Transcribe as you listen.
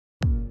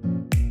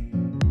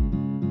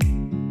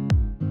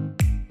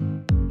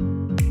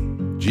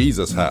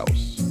Jesus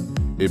House,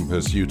 in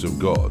pursuit of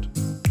God,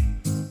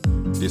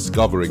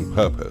 discovering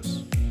purpose,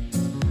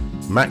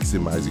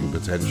 maximizing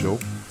potential,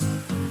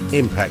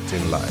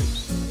 impacting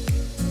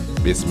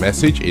lives. This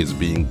message is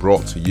being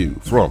brought to you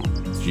from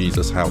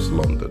Jesus House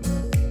London.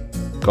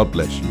 God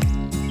bless you.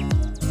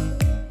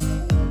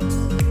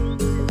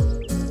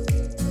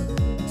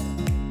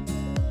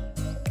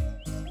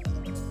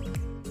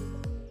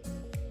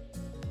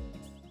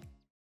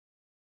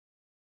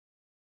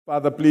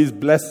 Father, please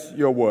bless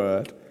your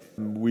word.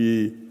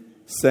 We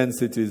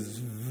sense it is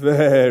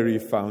very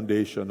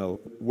foundational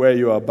where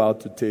you are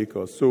about to take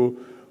us. So,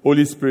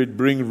 Holy Spirit,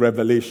 bring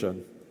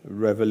revelation.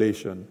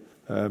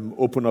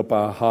 Open up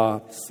our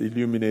hearts,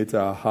 illuminate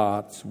our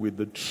hearts with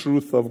the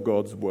truth of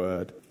God's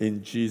word.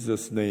 In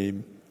Jesus'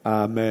 name,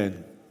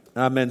 amen.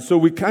 Amen. So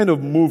we kind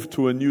of moved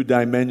to a new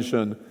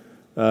dimension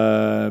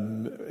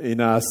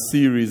in our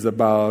series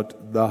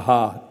about the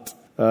heart.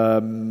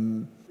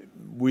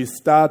 We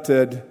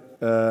started,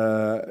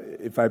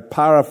 if I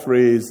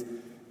paraphrase,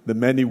 the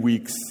many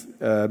weeks,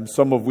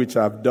 some of which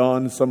I've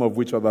done, some of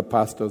which other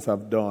pastors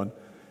have done.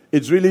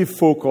 It's really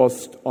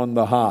focused on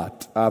the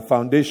heart. Our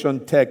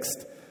foundation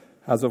text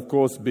has, of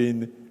course,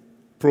 been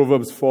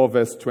Proverbs 4,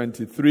 verse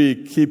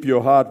 23. Keep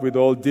your heart with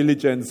all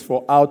diligence,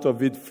 for out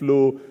of it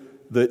flow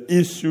the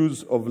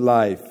issues of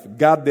life.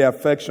 Guard the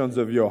affections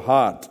of your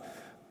heart.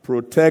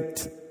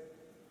 Protect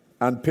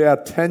and pay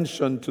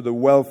attention to the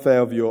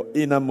welfare of your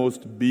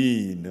innermost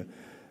being.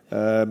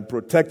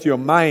 Protect your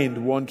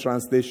mind, one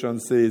translation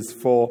says,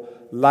 for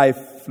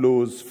life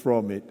flows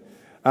from it.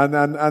 And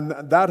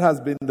that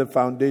has been the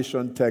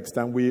foundation text.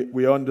 And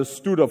we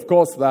understood, of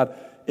course,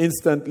 that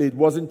instantly it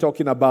wasn't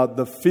talking about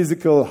the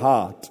physical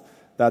heart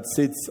that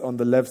sits on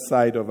the left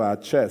side of our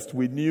chest.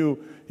 We knew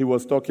he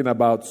was talking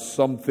about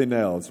something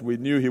else. We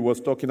knew he was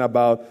talking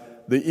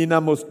about the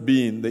innermost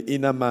being, the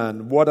inner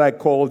man, what I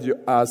called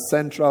our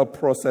central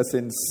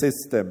processing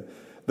system,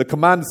 the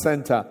command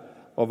center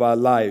of our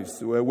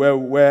lives,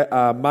 where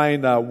our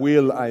mind, our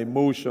will, our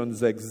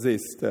emotions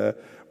exist,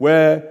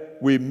 where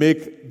we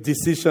make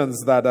decisions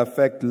that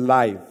affect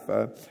life.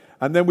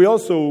 And then we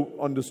also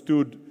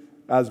understood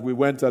as we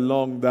went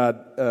along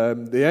that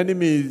the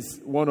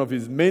enemy's one of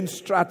his main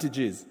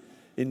strategies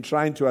in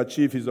trying to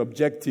achieve his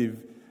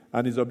objective,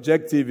 and his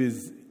objective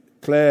is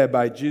clear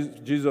by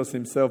Jesus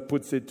himself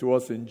puts it to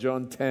us in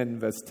John 10,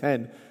 verse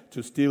 10,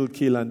 to steal,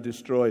 kill, and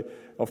destroy.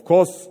 Of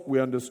course, we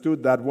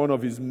understood that one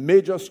of his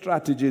major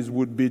strategies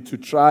would be to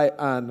try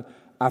and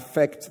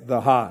affect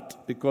the heart,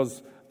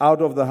 because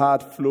out of the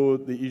heart flow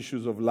the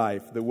issues of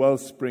life, the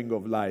wellspring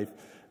of life.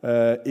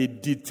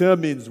 It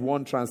determines,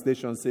 one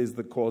translation says,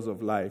 the cause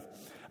of life.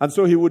 And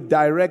so he would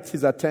direct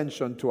his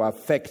attention to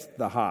affect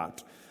the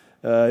heart.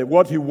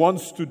 What he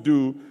wants to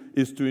do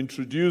is to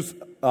introduce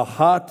a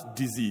heart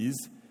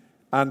disease,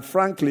 and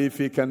frankly, if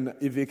he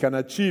can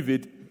achieve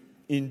it,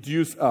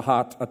 induce a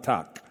heart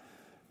attack.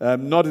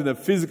 Not in a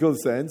physical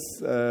sense,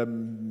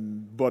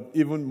 but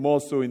even more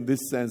so in this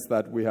sense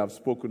that we have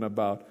spoken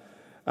about.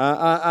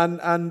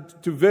 And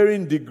to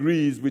varying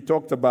degrees, we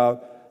talked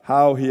about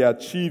how he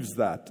achieves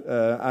that.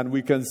 And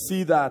we can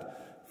see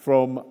that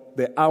from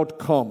the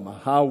outcome,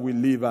 how we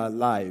live our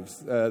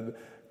lives.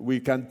 We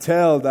can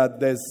tell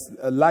that there's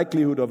a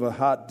likelihood of a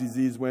heart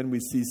disease when we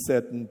see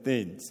certain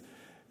things.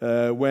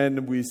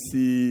 When we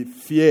see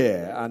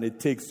fear and it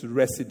takes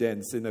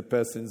residence in a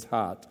person's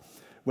heart.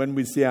 When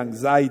we see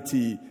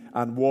anxiety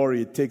and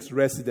worry, it takes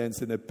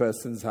residence in a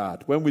person's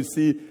heart. When we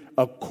see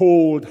a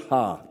cold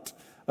heart,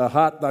 a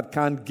heart that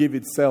can't give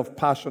itself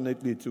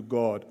passionately to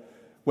God.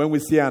 When we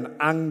see an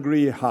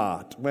angry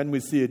heart, when we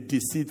see a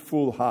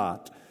deceitful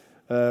heart,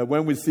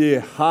 when we see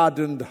a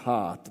hardened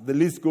heart, the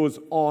list goes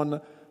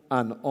on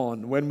and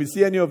on. When we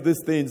see any of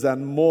these things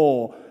and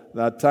more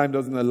that time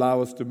doesn't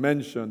allow us to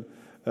mention,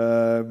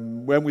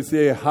 when we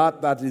see a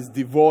heart that is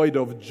devoid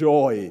of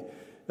joy,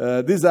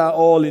 these are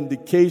all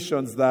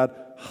indications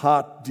that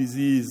heart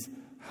disease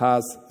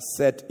has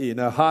set in.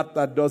 A heart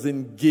that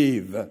doesn't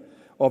give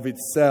of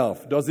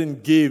itself,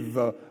 doesn't give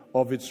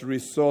of its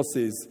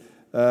resources.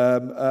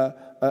 A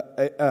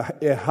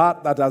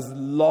heart that has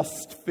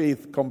lost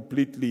faith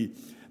completely.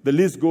 The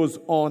list goes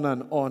on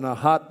and on. A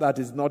heart that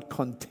is not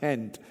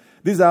content.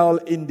 These are all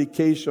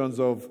indications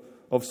of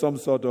some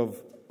sort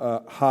of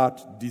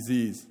heart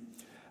disease.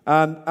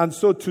 And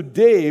so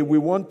today we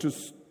want to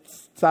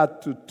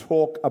start to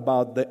talk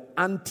about the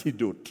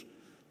antidote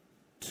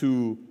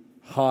to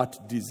heart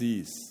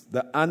disease.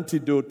 The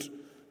antidote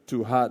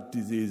to heart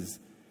disease.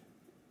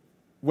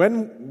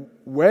 When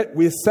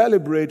we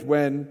celebrate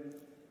when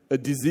a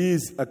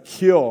disease, a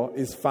cure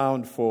is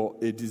found for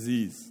a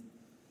disease.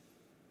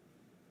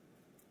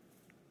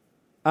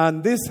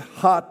 And this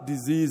heart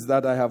disease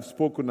that I have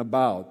spoken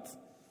about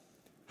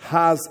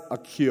has a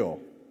cure.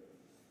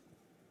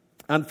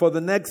 And for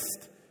the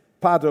next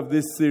part of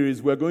this series,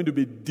 we're going to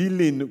be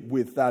dealing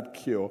with that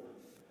cure.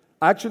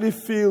 I actually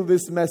feel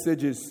this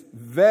message is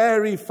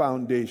very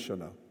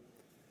foundational.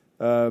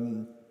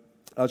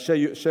 I'll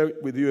share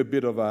with you a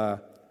bit of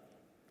our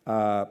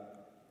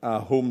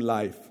home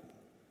life.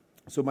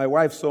 So my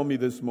wife saw me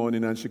this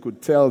morning and she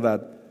could tell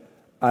that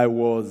I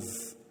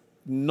was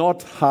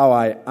not how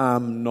I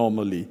am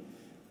normally,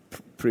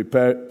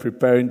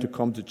 preparing to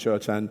come to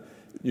church and,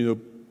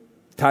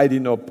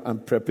 tidying up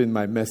and prepping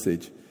my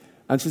message.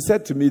 And she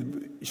said to me,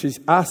 she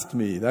asked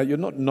me that you're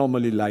not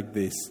normally like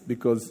this,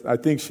 because I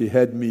think she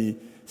heard me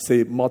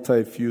mutter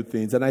a few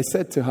things. And I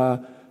said to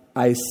her,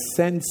 I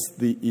sense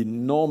the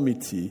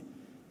enormity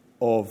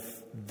of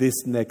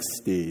this next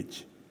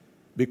stage,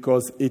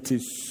 because it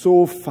is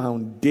so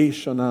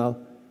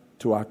foundational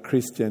to our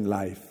Christian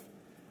life.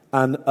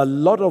 And a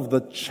lot of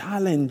the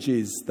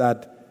challenges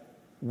that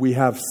we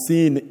have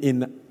seen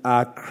in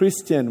our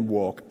Christian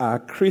walk, our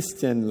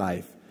Christian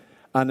life,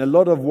 and a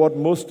lot of what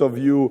most of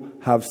you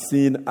have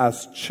seen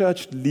as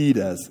church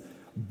leaders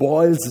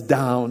boils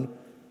down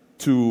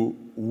to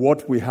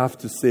what we have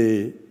to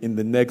say in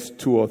the next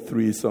 2 or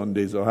 3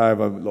 Sundays, or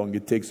however long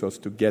it takes us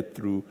to get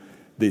through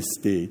this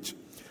stage.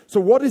 So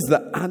what is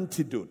the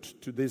antidote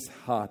to this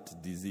heart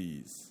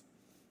disease?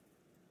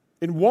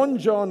 In 1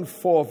 John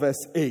 4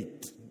 verse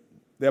 8,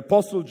 the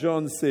Apostle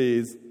John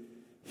says,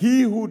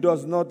 "He who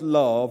does not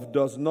love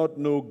does not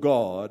know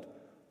God,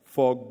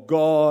 for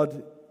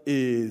God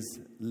is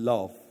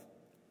love."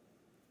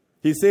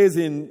 He says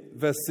in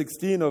verse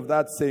 16 of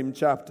that same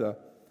chapter,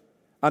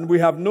 "And we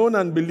have known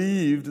and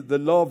believed the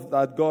love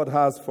that God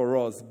has for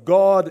us.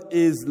 God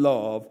is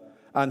love,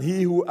 and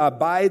he who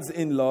abides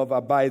in love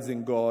abides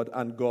in God,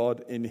 and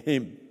God in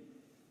him."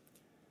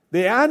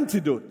 The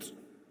antidote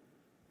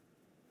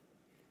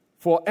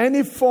for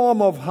any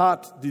form of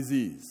heart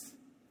disease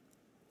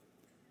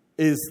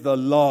is the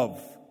love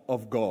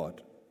of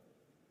God.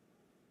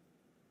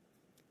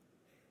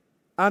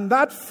 And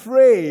that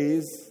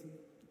phrase,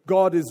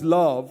 God is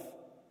love,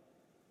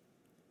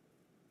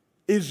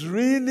 is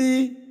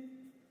really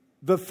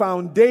the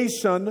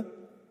foundation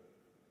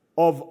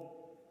of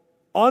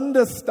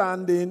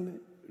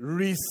understanding,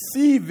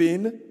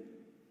 receiving,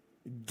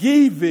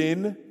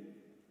 giving,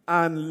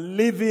 and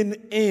living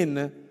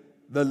in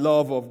the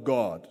love of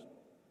God.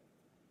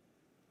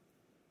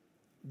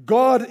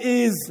 God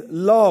is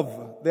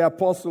love, the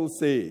apostle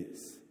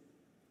says.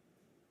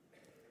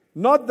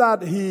 Not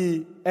that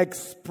he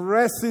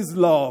expresses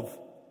love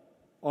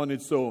on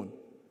its own.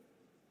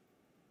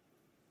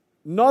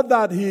 Not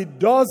that he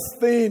does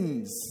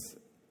things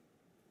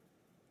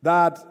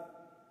that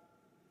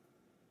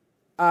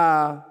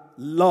are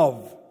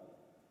love,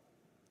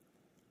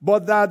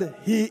 but that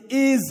he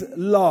is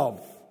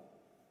love.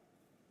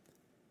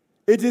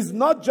 It is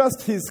not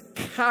just his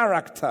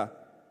character,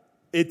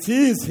 it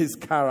is his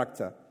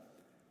character.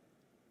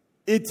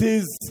 It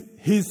is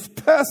his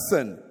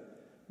person,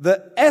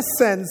 the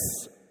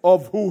essence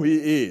of who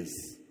he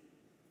is.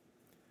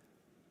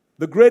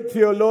 The great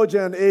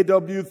theologian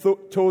A.W.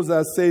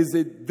 Tozer says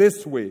it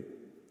this way: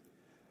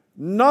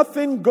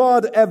 nothing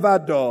God ever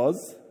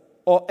does,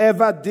 or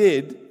ever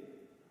did,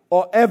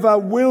 or ever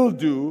will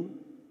do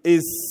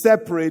is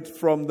separate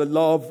from the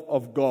love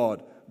of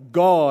God.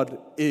 God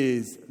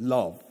is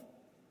love.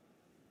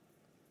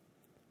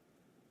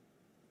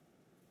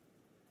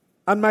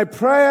 And my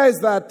prayer is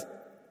that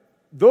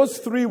those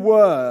 3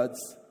 words,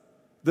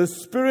 the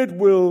Spirit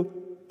will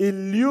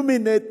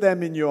illuminate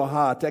them in your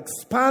heart,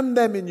 expand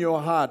them in your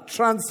heart,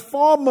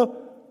 transform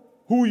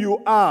who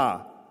you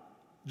are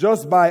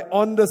just by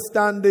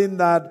understanding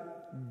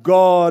that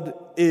God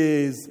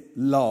is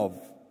love.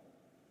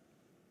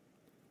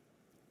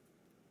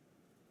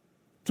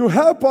 To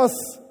help us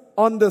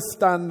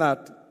understand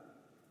that,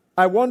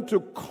 I want to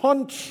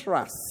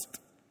contrast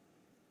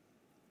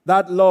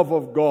that love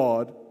of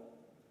God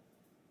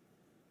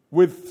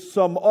with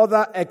some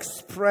other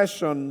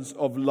expressions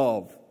of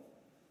love.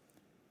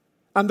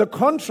 And the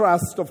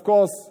contrast, of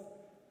course,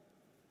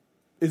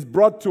 is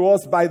brought to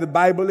us by the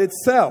Bible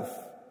itself.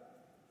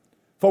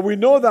 For we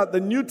know that the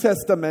New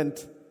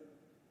Testament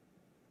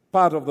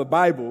part of the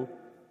Bible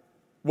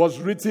was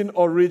written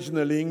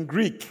originally in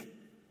Greek.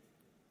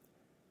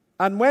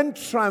 And when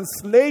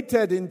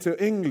translated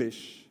into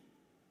English,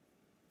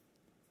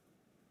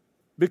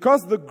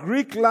 because the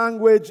Greek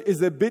language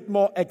is a bit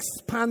more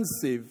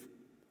expansive,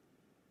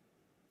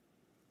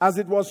 as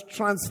it was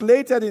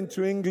translated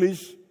into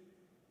English,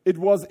 it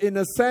was in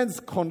a sense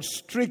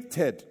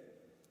constricted.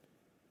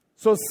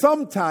 So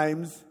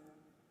sometimes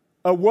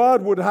a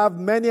word would have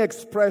many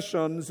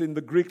expressions in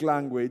the Greek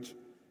language,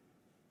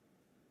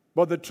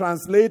 but the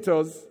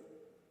translators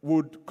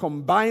would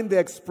combine the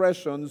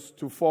expressions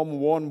to form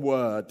one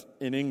word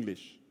in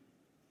English.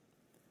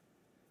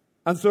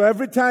 And so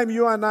every time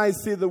you and I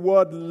see the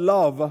word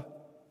love,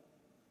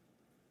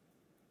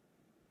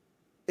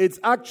 it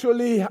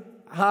actually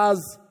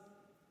has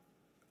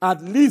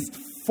at least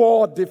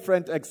 4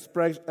 different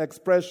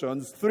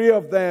expressions, 3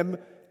 of them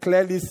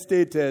clearly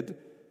stated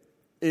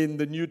in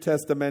the New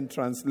Testament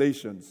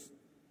translations.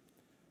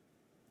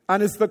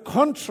 And it's the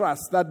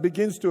contrast that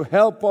begins to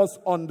help us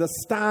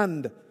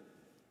understand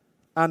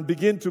and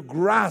begin to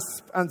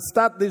grasp and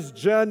start this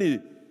journey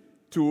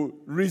to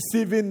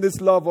receiving this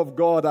love of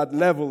God at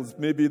levels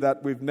maybe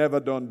that we've never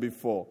done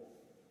before.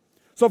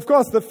 So, of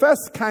course, the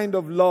first kind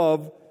of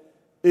love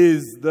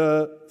is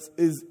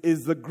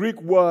the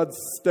Greek word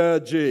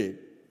storge,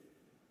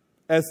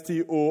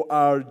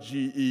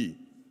 S-T-O-R-G-E.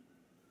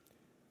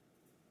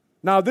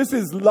 Now, this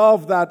is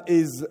love that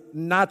is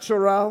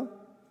natural,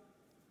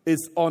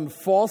 is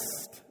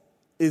unforced,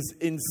 is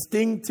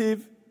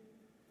instinctive,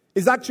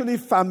 is actually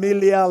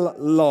familial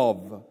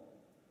love.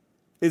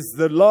 It's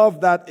the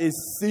love that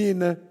is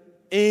seen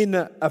in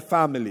a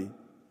family.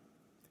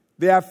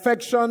 The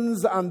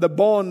affections and the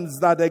bonds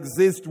that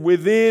exist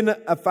within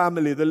a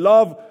family. The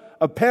love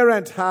a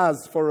parent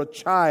has for a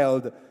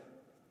child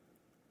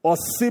or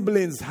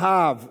siblings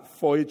have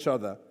for each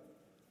other.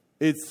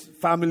 It's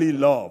family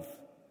love.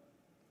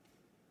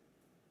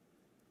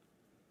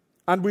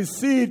 And we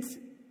see it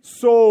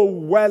so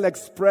well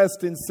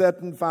expressed in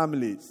certain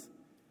families,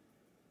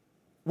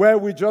 where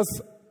we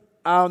just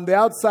are on the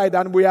outside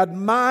and we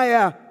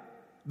admire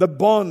the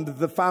bond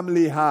the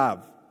family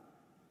have.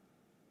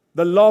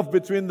 The love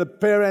between the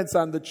parents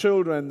and the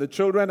children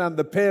and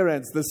the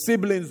parents, the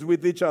siblings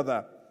with each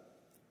other.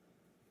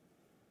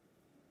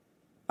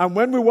 And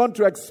when we want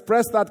to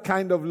express that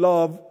kind of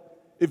love,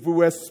 if we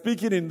were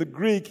speaking in the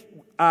Greek,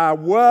 our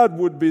word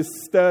would be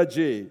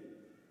storge.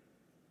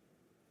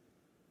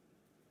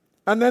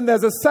 And then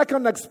there's a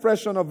second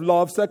expression of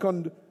love,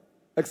 second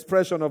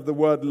expression of the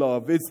word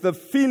love. It's the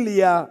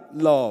philia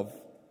love.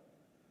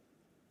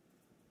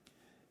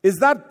 Is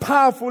that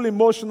powerful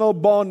emotional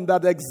bond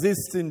that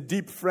exists in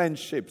deep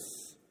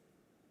friendships.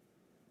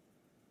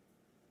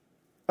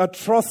 A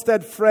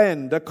trusted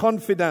friend, a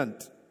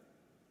confidant.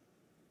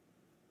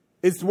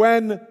 It's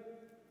when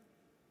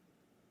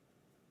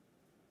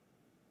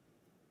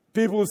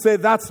people say,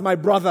 that's my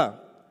brother.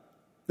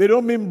 They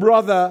don't mean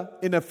brother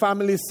in a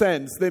family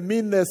sense. They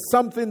mean there's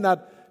something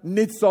that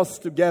knits us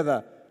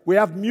together. We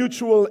have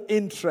mutual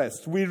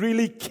interest. We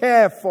really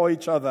care for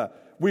each other.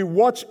 We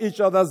watch each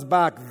other's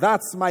back.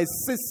 That's my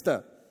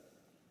sister.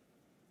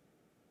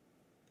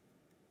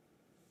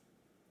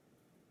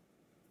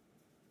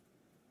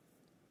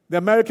 The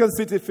American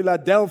city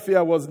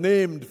Philadelphia was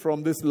named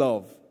from this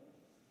love.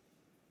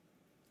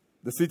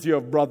 The city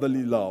of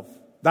brotherly love.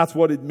 That's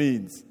what it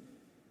means.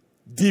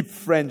 Deep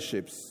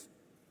friendships.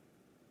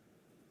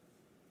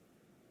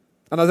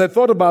 And as I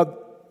thought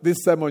about this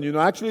sermon,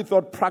 I actually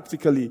thought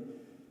practically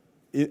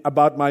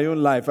about my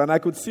own life. And I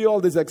could see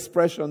all these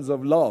expressions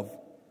of love.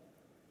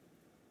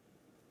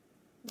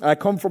 I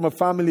come from a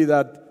family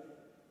that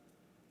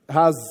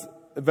has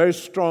a very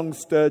strong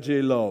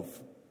storge love.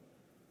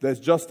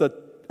 There's just a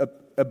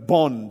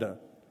bond.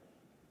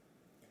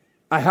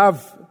 I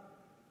have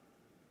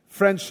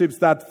friendships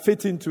that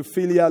fit into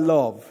filial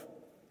love.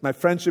 My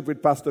friendship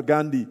with Pastor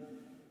Gandhi.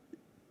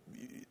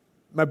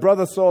 My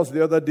brother saw us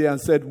the other day and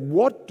said,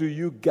 what do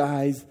you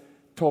guys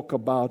talk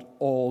about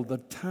all the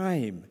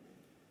time?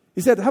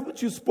 He said,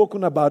 haven't you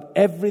spoken about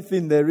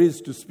everything there is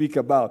to speak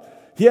about?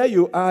 Here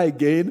you are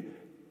again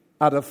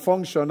at a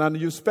function and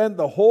you spend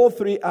the whole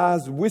 3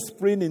 hours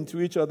whispering into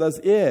each other's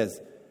ears.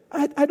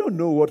 I don't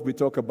know what we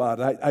talk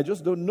about. I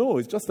just don't know.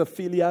 It's just a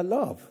filial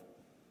love.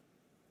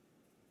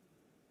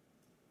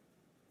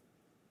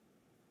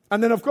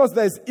 And then, of course,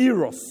 there's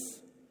eros.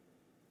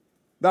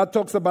 That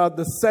talks about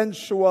the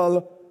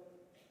sensual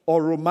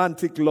or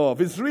romantic love.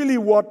 It's really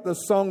what the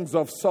Songs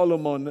of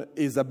Solomon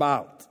is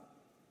about.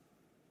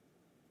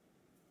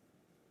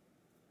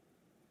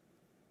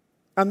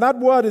 And that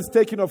word is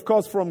taken, of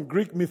course, from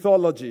Greek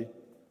mythology.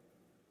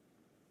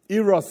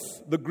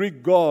 Eros, the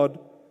Greek god,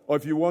 or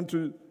if you want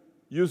to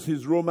use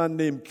his Roman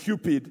name,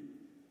 Cupid,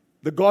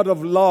 the god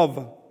of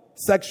love,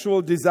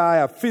 sexual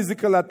desire,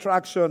 physical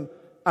attraction,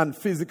 and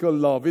physical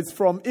love. It's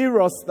from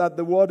eros that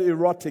the word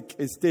erotic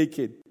is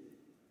taken.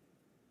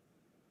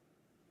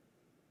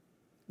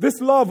 This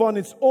love on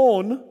its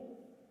own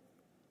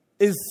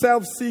is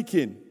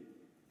self-seeking.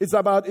 It's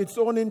about its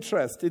own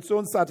interest, its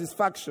own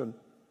satisfaction.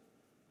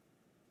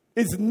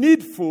 It's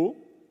needful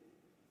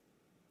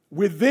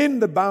within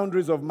the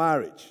boundaries of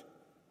marriage.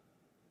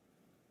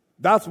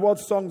 That's what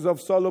Songs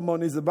of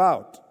Solomon is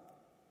about.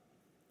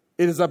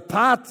 It is a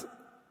part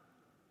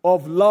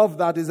of love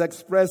that is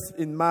expressed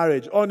in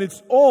marriage. On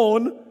its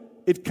own,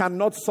 it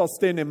cannot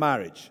sustain a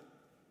marriage.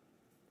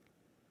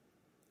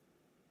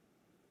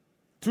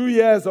 2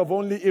 years of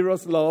only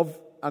eros love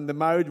and the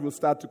marriage will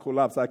start to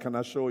collapse, I can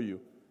assure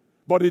you.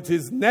 But it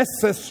is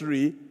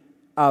necessary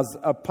as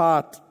a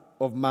part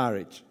of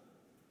marriage.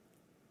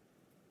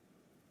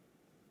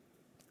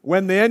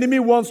 When the enemy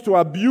wants to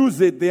abuse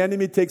it, the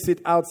enemy takes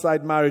it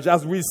outside marriage,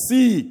 as we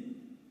see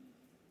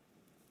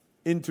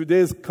in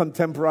today's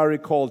contemporary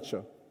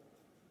culture.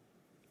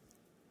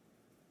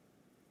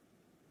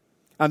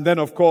 And then,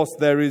 of course,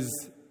 there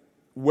is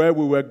where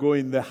we were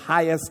going, the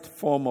highest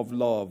form of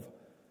love,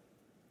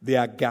 the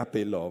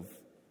agape love.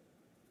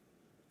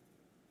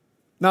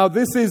 Now,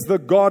 this is the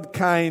God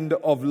kind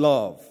of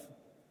love.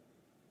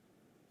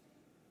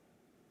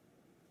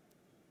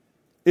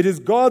 It is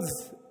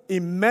God's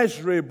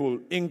immeasurable,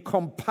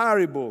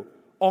 incomparable,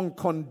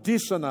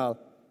 unconditional,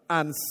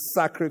 and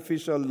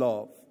sacrificial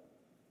love.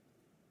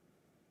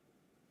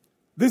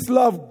 This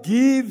love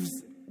gives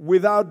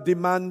without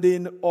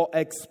demanding or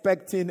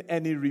expecting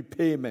any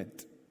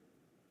repayment.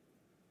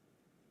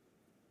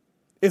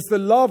 It's the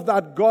love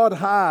that God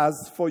has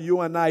for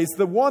you and I. It's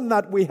the one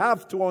that we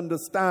have to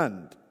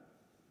understand.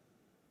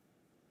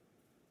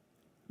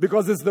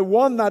 Because it's the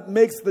one that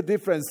makes the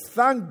difference.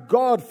 Thank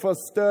God for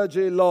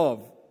storge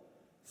love.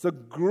 It's a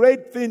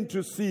great thing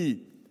to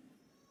see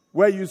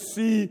where you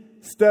see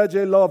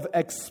storge love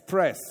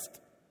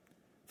expressed.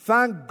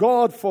 Thank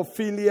God for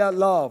filial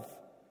love.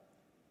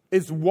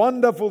 It's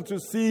wonderful to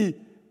see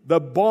the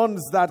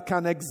bonds that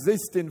can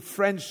exist in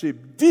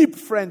friendship, deep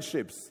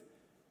friendships.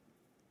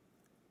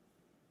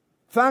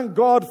 Thank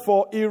God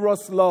for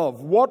eros love.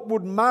 What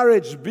would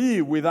marriage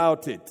be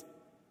without it?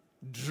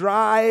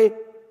 Dry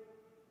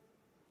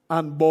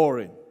and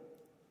boring.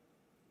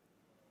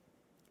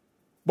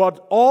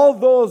 But all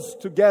those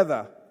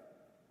together,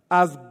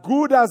 as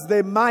good as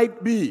they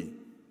might be,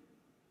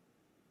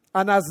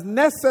 and as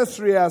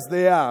necessary as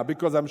they are,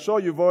 because I'm sure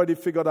you've already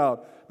figured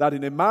out that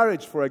in a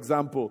marriage, for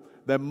example,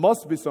 there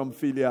must be some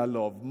filial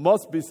love,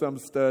 must be some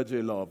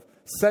storge love,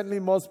 certainly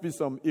must be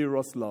some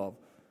eros love.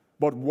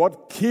 But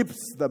what keeps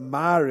the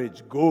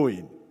marriage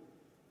going,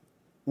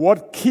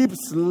 what keeps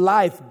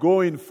life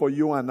going for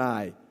you and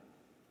I,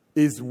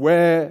 is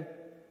where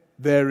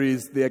there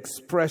is the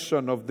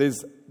expression of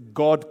this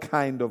God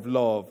kind of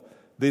love,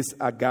 this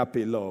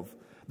agape love.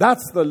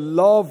 That's the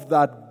love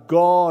that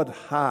God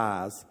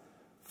has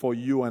for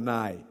you and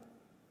I.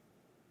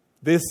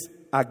 This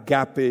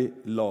agape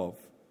love.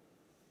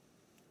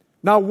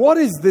 Now, what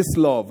is this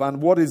love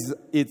and what is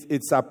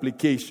its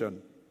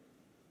application?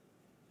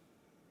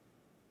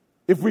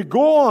 If we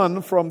go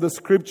on from the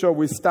scripture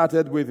we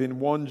started with in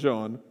 1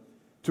 John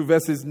to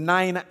verses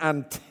 9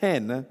 and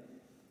 10,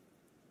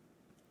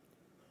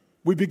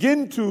 we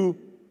begin to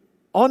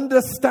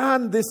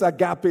understand this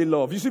agape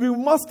love. You see, we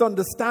must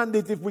understand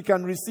it if we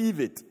can receive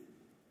it.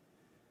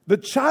 The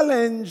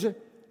challenge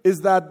is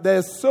that there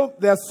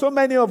are so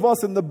many of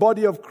us in the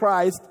body of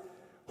Christ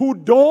who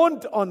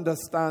don't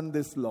understand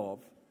this love,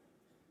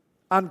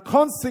 and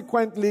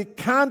consequently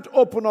can't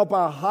open up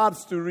our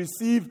hearts to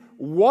receive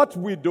what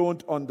we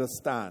don't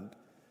understand.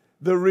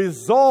 The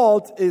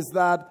result is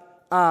that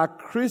our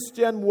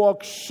Christian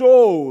walk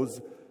shows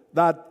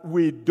that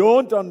we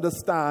don't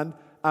understand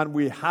and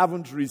we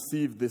haven't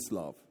received this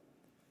love.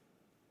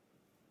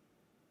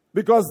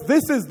 Because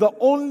this is the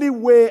only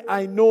way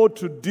I know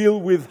to deal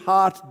with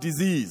heart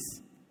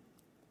disease.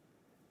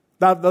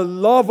 That the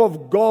love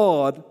of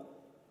God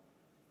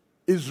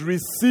is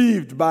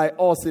received by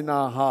us in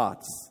our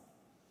hearts.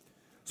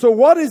 So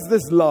what is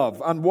this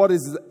love and what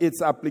is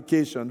its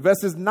application?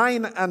 Verses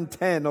 9 and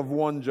 10 of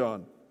 1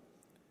 John.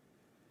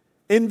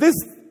 In this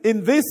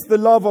the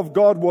love of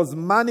God was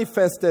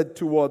manifested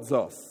towards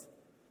us,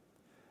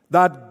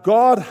 that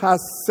God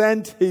has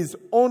sent his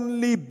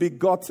only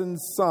begotten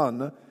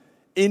Son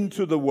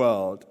into the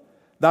world,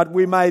 that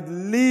we might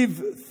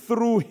live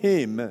through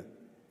him.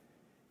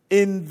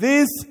 In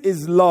this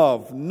is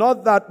love,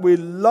 not that we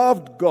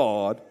loved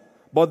God,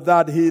 but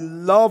that he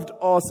loved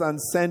us and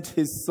sent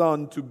his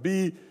Son to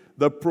be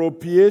the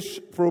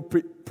propitiation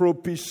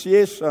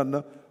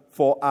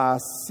for our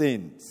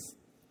sins.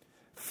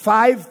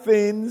 5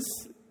 things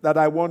that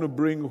I want to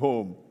bring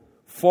home.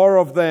 4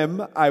 of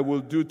them I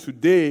will do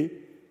today,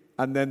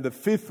 and then the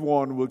 5th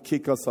one will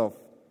kick us off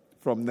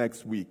from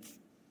next week.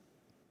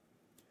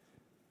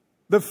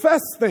 The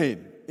first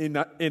thing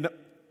in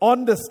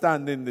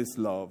understanding this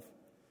love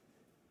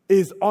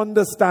is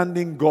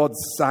understanding God's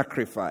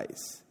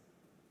sacrifice.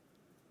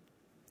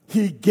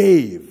 He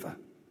gave.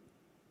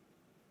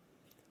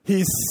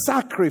 He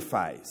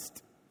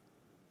sacrificed.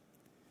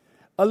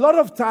 A lot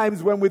of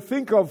times when we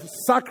think of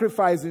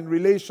sacrifice in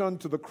relation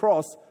to the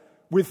cross,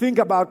 we think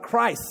about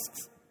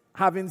Christ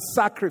having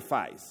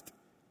sacrificed.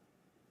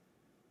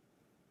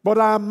 But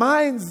our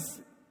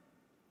minds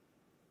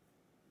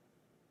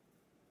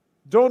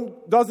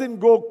doesn't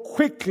go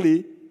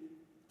quickly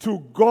to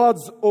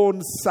God's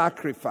own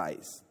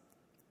sacrifice.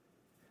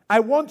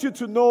 I want you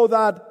to know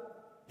that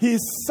he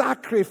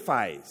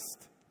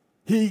sacrificed.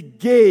 He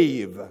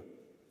gave.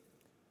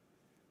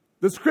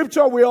 The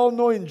scripture we all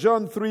know in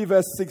John 3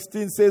 verse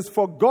 16 says,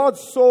 "For God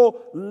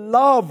so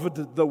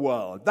loved the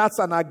world." That's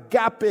an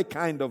agape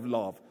kind of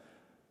love.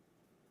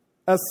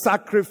 A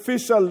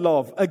sacrificial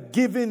love, a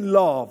giving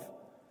love.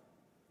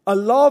 A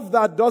love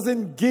that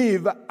doesn't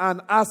give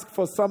and ask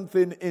for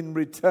something in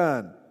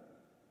return.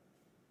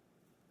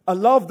 A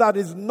love that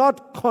is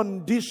not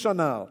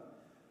conditional.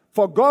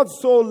 For God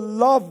so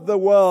loved the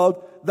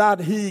world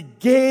that he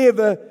gave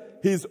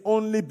his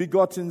only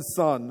begotten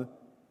Son,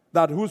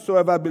 that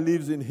whosoever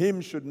believes in him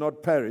should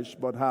not perish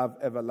but have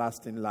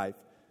everlasting life.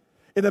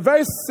 In a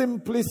very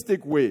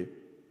simplistic way,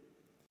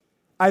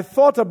 I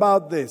thought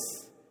about this.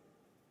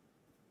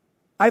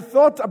 I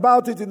thought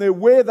about it in a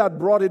way that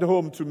brought it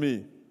home to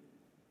me.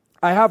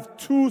 I have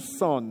 2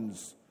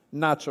 sons,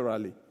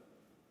 naturally.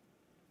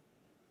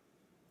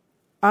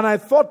 And I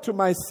thought to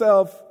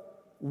myself,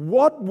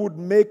 what would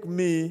make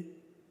me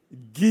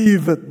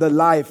give the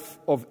life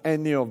of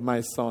any of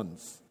my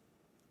sons?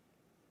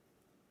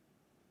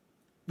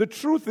 The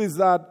truth is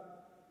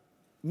that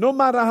no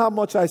matter how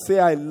much I say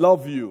I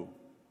love you,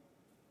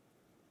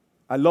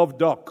 I love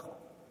Doc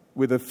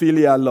with a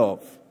filial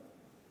love.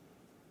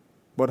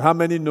 But how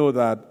many know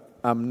that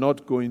I'm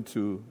not going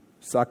to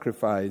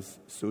sacrifice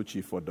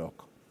Sochi for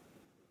Doc?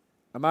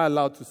 Am I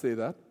allowed to say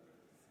that?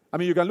 I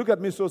mean, you can look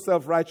at me so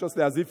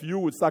self-righteously as if you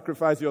would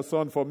sacrifice your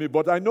son for me,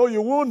 but I know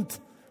you won't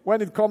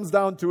when it comes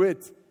down to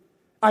it.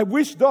 I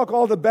wish Doc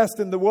all the best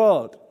in the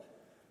world.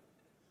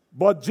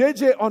 But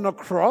JJ on a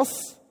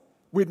cross,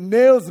 with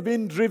nails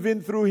being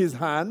driven through his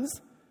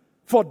hands,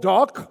 for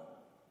Doc,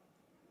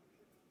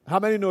 how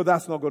many know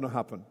that's not going to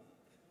happen?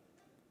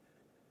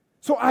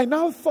 So I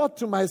now thought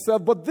to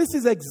myself, but this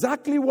is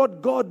exactly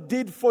what God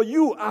did for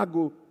you,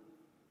 Agu.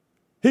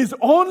 His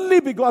only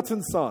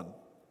begotten son.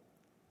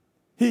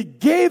 He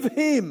gave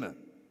him,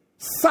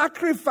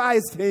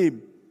 sacrificed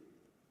him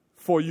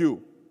for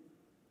you.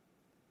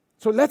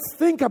 So let's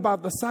think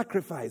about the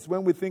sacrifice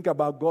when we think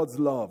about God's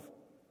love.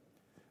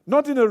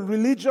 Not in a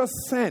religious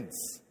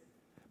sense,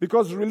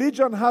 because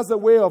religion has a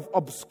way of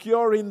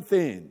obscuring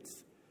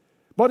things,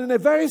 but in a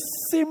very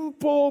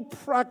simple,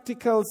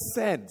 practical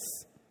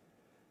sense.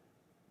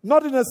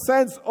 Not in a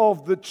sense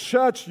of the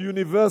church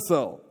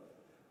universal,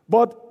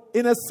 but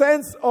in a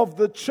sense of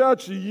the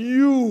church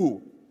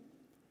you.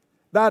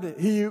 That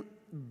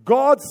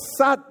God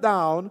sat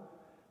down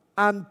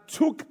and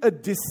took a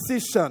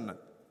decision.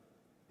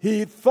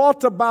 He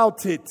thought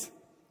about it,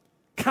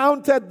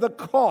 counted the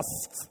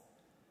cost,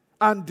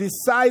 and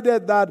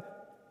decided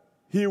that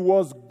he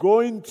was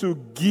going to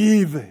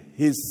give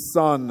his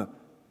son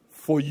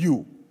for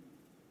you.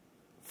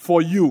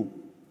 For you.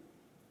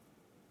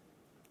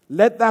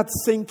 Let that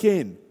sink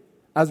in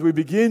as we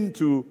begin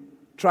to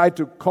try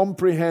to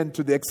comprehend,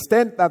 to the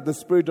extent that the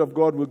Spirit of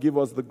God will give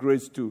us the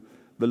grace to,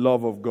 the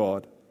love of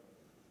God.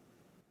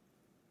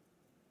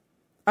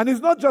 And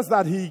it's not just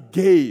that he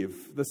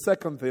gave. The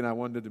second thing I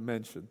wanted to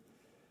mention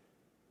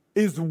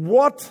is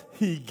what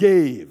he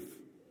gave.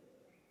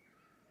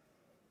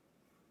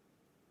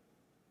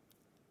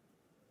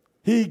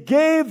 He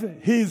gave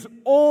his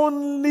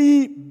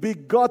only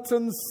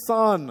begotten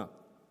son.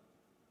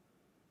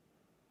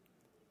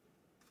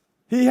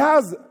 He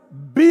has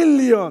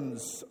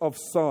billions of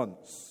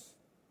sons,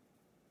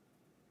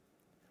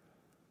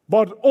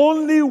 but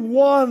only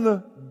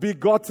one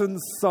begotten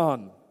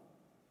son.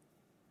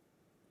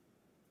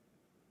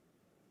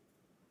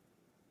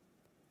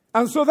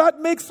 And so that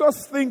makes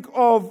us think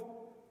of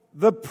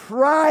the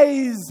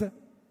price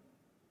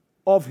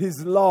of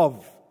his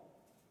love.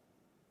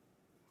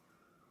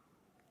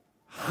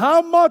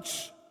 How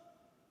much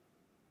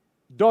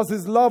does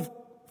his love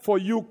for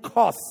you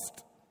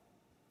cost?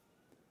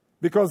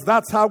 Because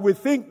that's how we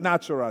think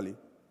naturally.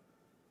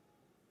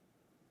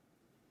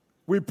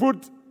 We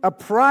put a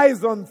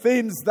price on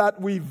things that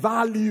we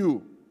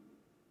value.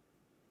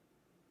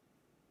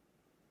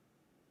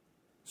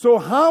 So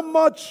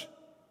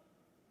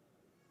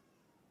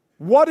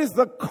what is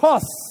the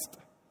cost,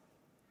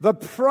 the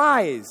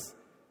price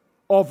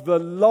of the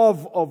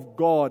love of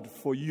God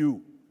for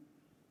you?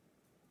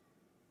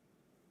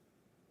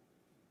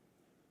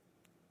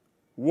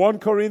 1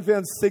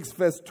 Corinthians 6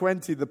 verse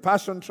 20, the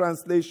Passion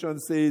Translation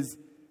says,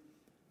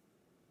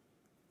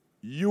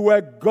 you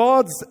were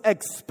God's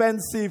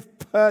expensive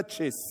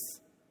purchase.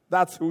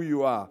 That's who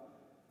you are.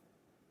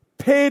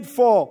 Paid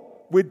for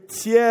with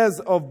tears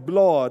of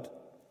blood.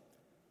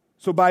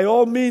 So by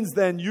all means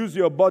then, use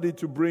your body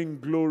to bring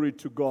glory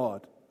to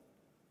God.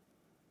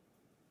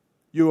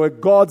 You are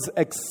God's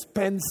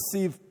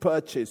expensive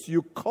purchase.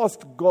 You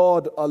cost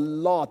God a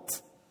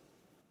lot.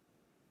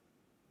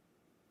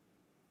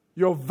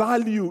 Your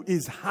value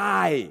is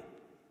high.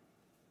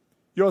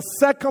 Your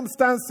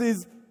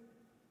circumstances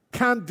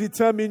can't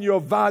determine your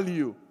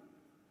value.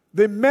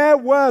 The mere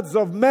words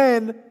of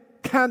men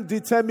can't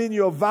determine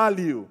your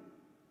value.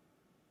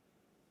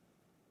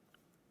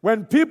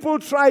 When people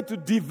try to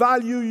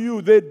devalue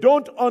you, they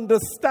don't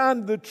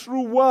understand the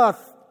true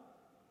worth.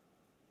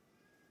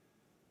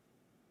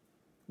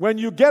 When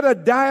you get a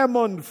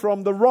diamond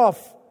from the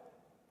rough,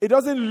 it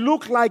doesn't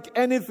look like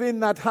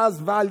anything that has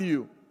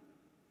value.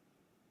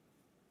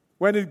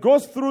 When it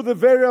goes through the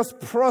various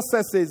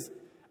processes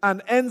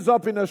and ends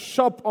up in a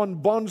shop on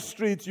Bond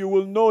Street, you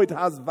will know it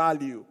has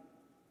value.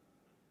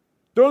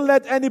 Don't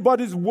let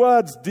anybody's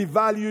words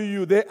devalue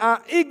you. They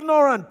are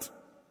ignorant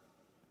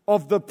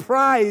of the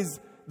price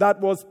that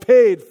was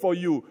paid for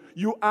you.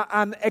 You are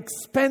an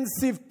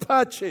expensive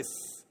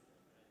purchase.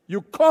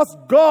 You cost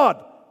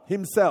God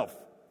himself.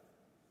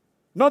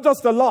 Not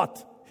just a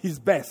lot, his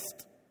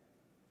best.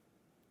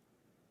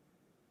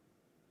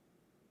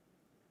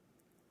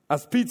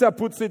 As Peter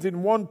puts it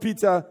in 1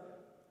 Peter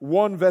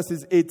 1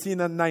 verses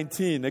 18 and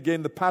 19.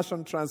 Again, the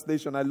Passion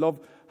Translation, I love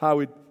how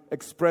it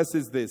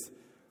expresses this.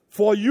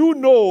 For you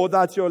know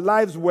that your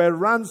lives were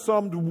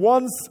ransomed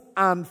once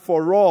and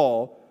for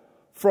all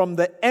from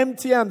the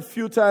empty and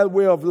futile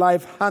way of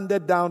life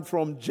handed down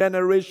from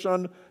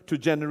generation to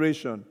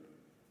generation.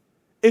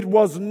 It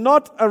was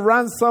not a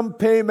ransom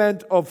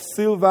payment of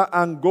silver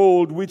and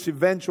gold which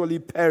eventually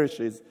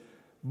perishes,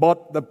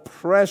 but the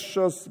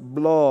precious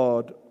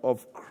blood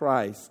of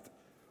Christ,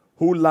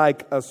 who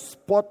like a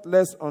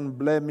spotless,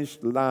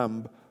 unblemished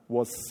lamb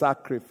was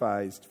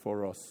sacrificed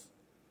for us.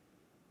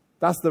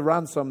 That's the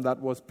ransom that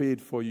was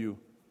paid for you.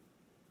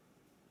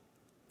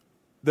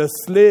 The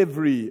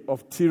slavery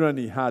of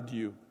tyranny had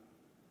you.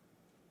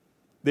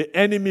 The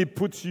enemy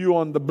put you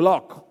on the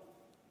block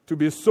to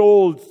be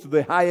sold to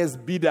the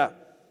highest bidder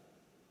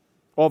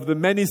of the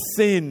many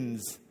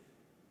sins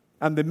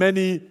and the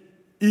many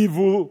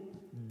evil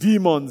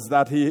demons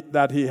that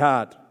he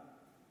had.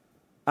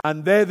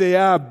 And there they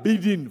are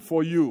bidding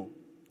for you.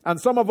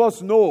 And some of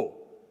us know,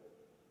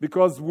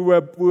 because we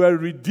were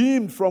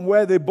redeemed from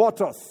where they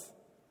bought us.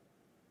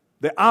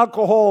 The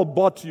alcohol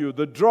bought you.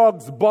 The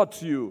drugs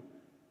bought you.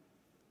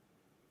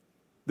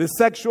 The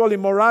sexual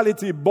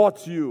immorality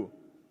bought you.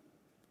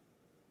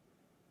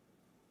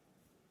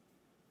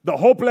 The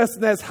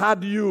hopelessness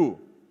had you.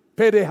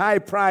 Paid a high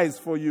price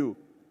for you.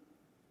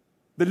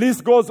 The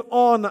list goes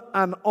on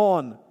and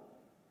on.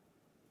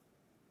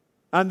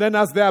 And then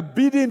as they are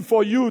bidding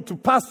for you to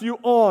pass you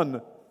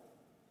on,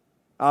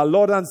 our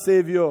Lord and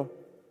Savior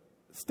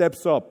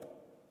steps up.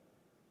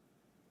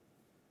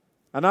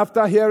 And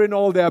after hearing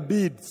all their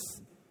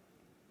bids,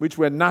 which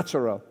were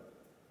natural,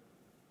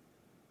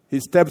 he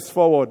steps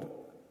forward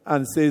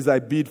and says, I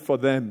bid for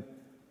them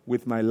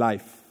with my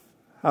life.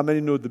 How many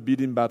know the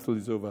bidding battle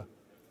is over?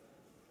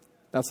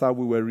 That's how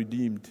we were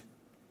redeemed,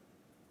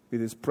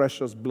 with his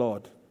precious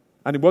blood.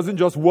 And it wasn't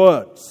just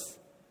words.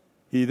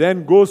 He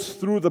then goes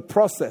through the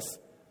process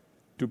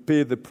to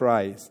pay the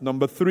price.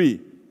 Number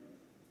 3,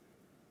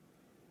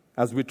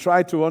 as we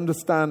try to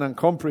understand and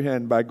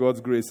comprehend by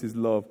God's grace his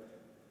love,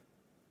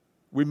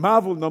 we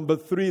marvel, number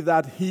 3,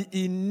 that he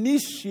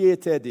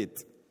initiated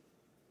it.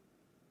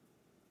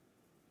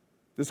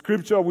 The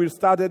scripture we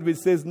started with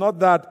says not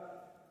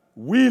that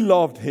we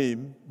loved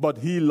him, but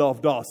he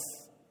loved us.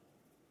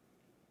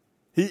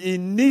 He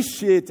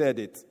initiated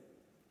it.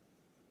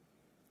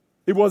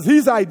 It was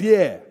his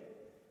idea.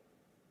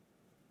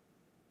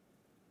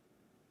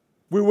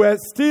 We were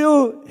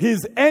still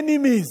his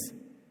enemies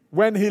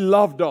when he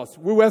loved us.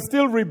 We were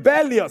still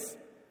rebellious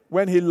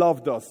when he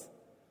loved us.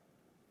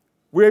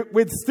 We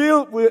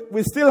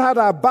still had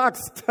our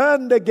backs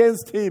turned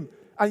against him,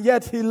 and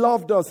yet he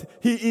loved us.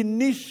 He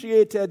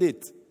initiated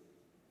it.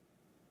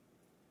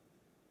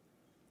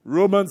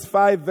 Romans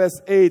 5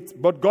 verse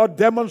 8, but God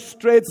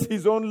demonstrates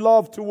his own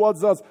love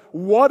towards us.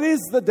 What is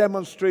the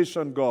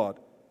demonstration, God?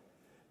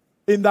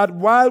 In that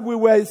while we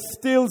were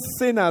still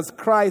sinners,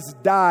 Christ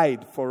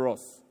died for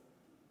us.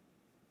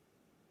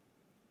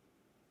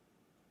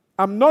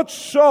 I'm not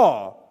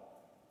sure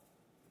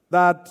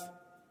that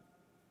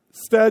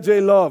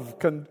Sturgeon love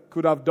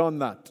could have done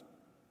that.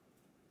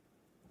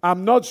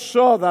 I'm not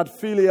sure that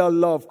filial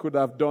love could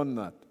have done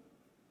that.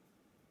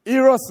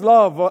 Eros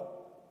love,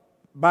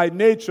 by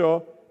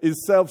nature,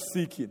 is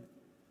self-seeking.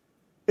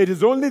 It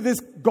is only this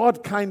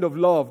God kind of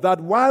love that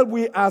while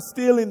we are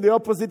still in the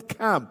opposite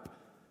camp,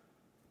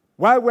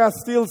 while we are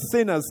still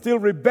sinners, still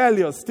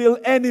rebellious, still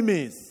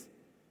enemies,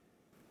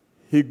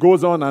 he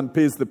goes on and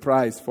pays the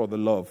price for the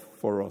love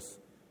for us.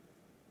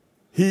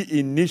 He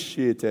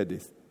initiated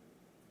it.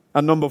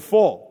 And number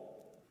 4,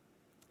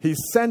 he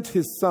sent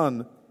his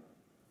son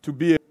to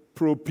be a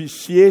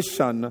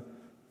propitiation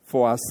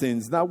for our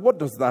sins. Now, what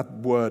does that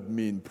word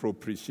mean,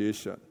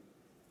 propitiation?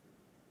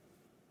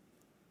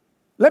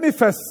 Let me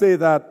first say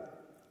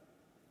that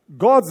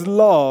God's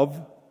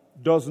love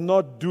does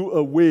not do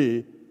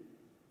away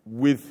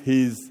with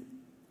his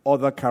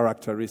other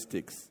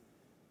characteristics.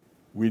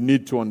 We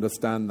need to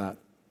understand that.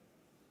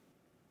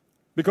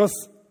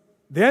 Because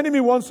the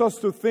enemy wants us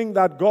to think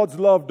that God's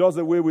love does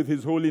away with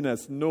his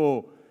holiness.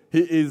 No,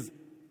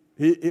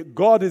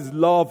 God is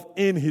love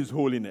in his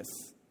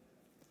holiness.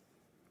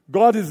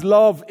 God is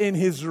love in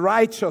his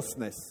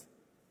righteousness.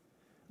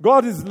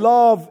 God is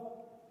love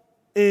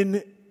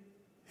in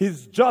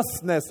his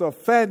justness or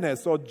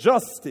fairness or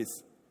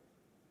justice.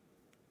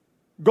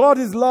 God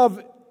is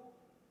love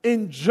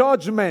in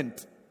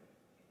judgment.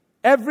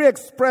 Every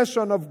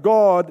expression of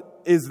God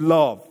is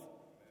love.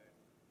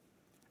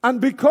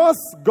 And because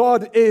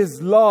God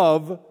is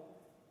love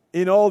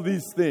in all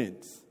these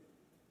things,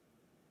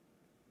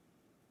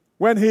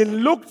 when he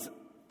looked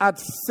at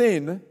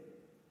sin,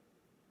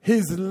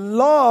 his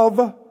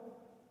love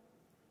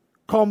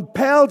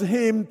compelled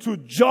him to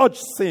judge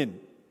sin.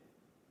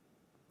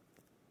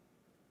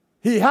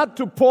 He had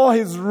to pour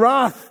his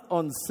wrath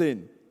on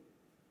sin.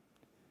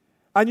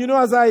 And you know,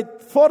 as I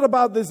thought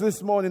about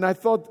this morning, I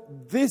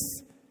thought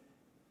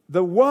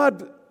the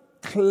word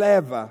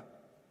clever,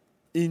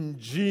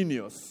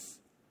 ingenious,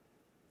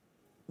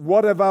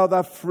 whatever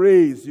other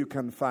phrase you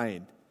can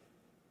find,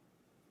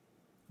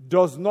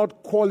 does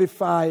not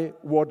qualify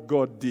what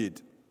God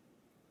did.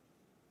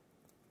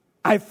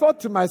 I thought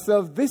to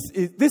myself,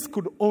 this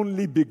could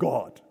only be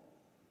God.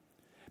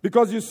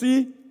 Because you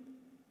see,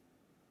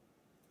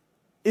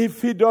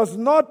 if he does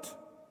not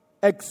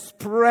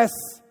express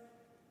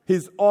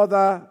his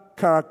other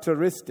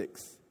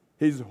characteristics,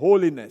 his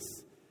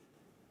holiness,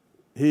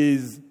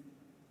 his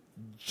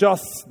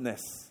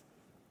justness,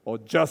 or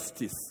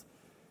justice,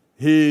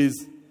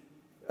 his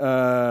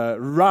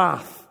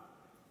wrath,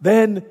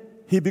 then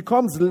he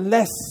becomes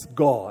less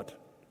God.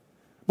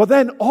 But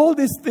then all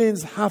these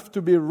things have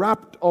to be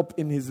wrapped up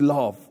in his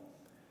love.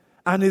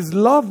 And his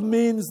love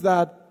means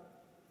that,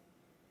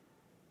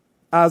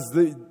 as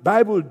the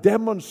Bible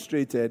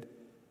demonstrated,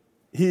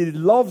 he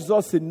loves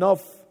us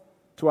enough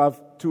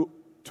to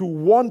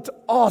want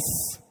us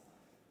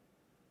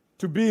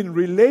to be in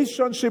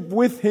relationship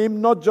with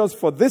him, not just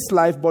for this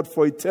life, but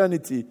for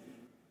eternity,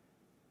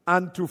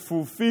 and to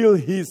fulfill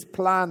his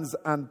plans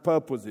and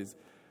purposes.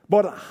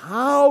 But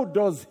how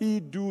does he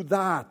do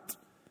that?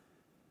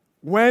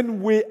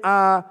 When we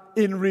are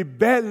in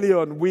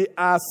rebellion, we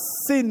are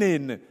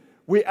sinning,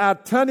 we are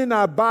turning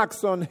our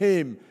backs on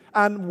him.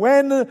 And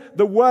when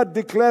the word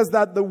declares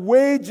that the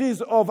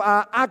wages of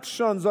our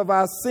actions, of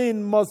our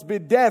sin, must be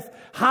death,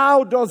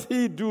 how does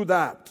he do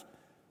that?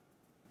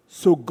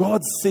 So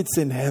God sits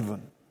in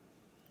heaven.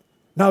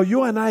 Now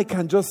you and I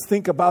can just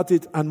think about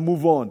it and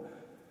move on.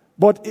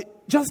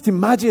 But just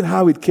imagine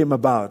how it came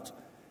about.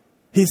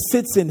 He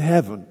sits in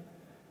heaven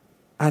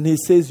and he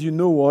says, you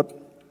know what?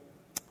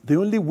 The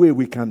only way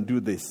we can do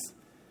this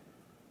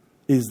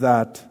is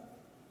that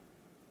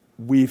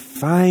we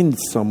find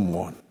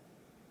someone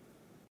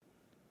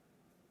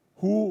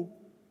who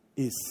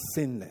is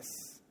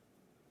sinless.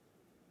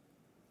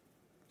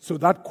 So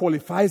that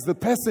qualifies the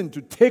person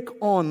to take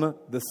on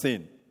the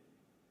sin.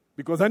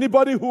 Because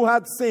anybody who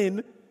had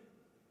sin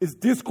is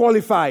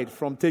disqualified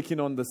from taking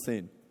on the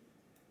sin.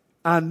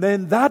 And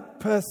then that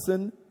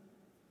person,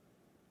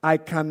 I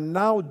can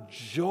now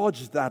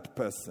judge that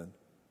person.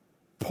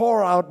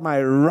 Pour out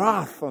my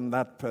wrath on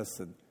that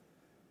person.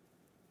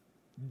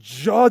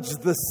 Judge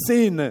the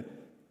sin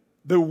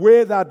the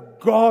way that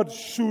God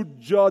should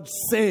judge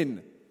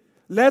sin.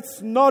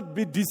 Let's not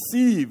be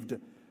deceived.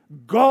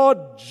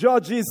 God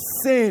judges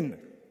sin.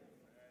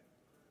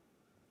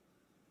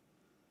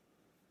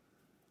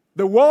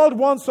 The world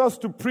wants us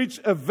to preach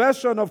a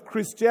version of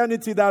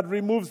Christianity that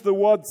removes the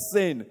word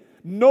sin.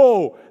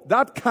 No,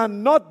 that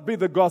cannot be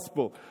the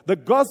gospel. The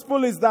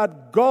gospel is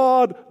that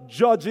God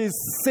judges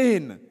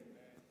sin.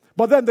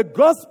 But then the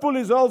gospel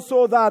is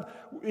also that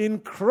in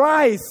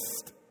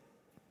Christ,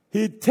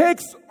 he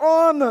takes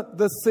on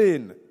the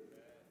sin.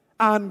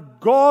 And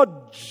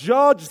God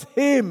judged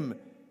him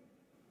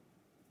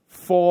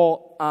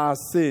for our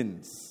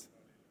sins.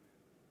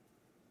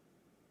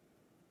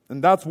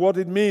 And that's what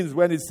it means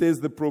when it says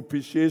the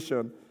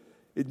propitiation.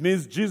 It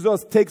means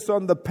Jesus takes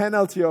on the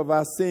penalty of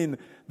our sin,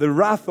 the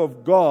wrath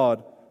of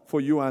God for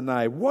you and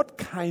I. What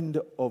kind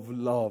of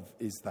love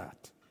is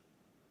that?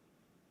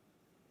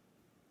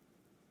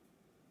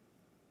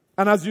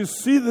 And as you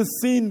see the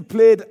scene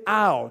played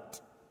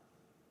out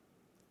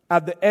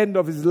at the end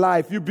of his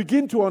life, you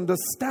begin to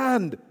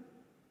understand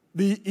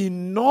the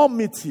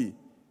enormity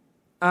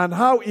and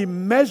how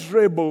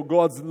immeasurable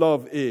God's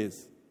love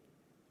is.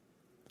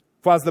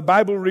 For as the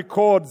Bible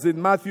records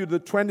in Matthew the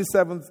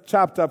 27th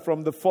chapter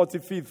from the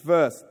 45th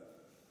verse,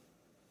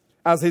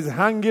 as he's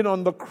hanging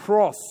on the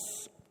cross,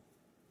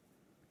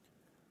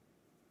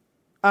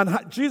 and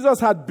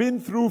Jesus had been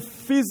through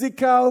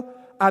physical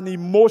and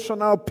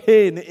emotional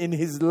pain in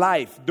his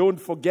life, don't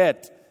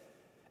forget,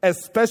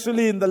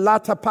 especially in the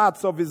latter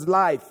parts of his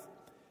life,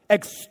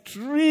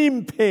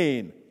 extreme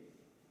pain.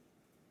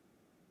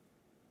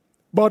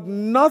 But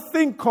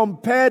nothing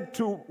compared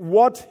to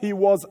what he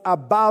was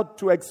about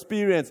to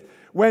experience.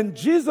 When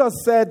Jesus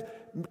said,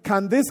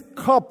 can this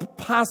cup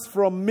pass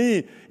from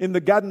me in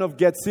the Garden of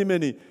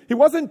Gethsemane? He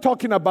wasn't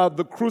talking about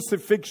the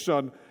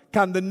crucifixion.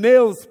 Can the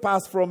nails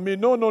pass from me?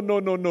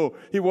 No.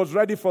 He was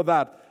ready for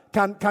that.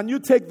 Can you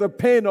take the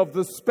pain of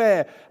the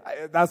spear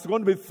that's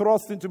going to be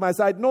thrust into my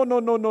side?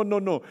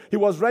 No. He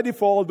was ready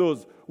for all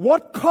those.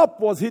 What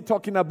cup was he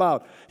talking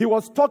about? He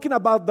was talking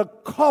about the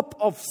cup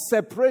of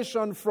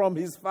separation from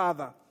his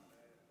Father.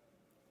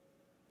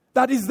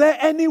 That is there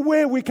any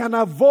way we can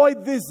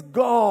avoid this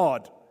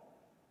God?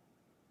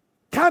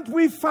 Can't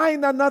we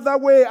find another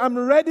way? I'm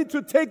ready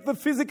to take the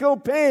physical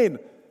pain.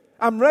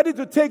 I'm ready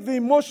to take the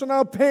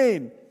emotional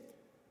pain.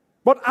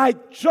 But I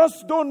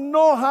just don't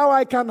know how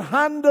I can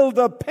handle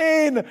the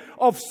pain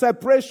of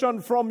separation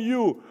from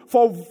you.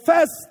 For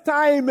first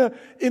time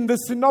in the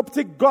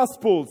Synoptic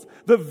Gospels,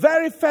 the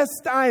very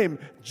first time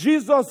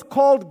Jesus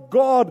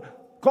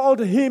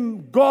called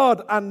him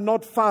God and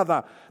not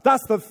Father.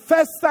 That's the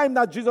first time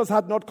that Jesus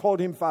had not called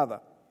him Father.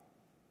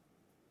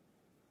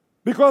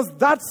 Because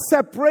that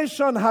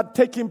separation had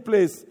taken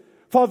place.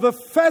 For the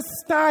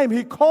first time,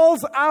 he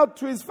calls out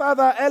to his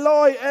Father,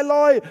 Eloi,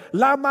 Eloi,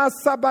 lama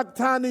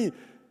sabachthani.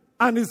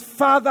 And his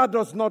Father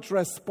does not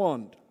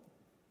respond.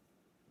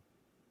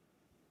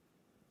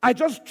 I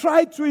just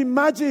try to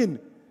imagine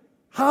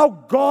how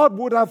God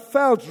would have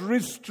felt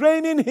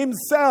restraining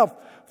himself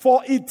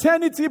for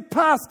eternity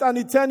past and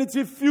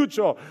eternity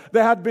future.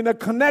 There had been a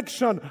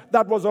connection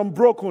that was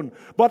unbroken.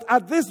 But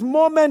at this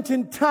moment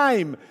in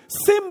time,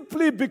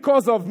 simply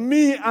because of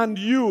me and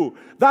you,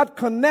 that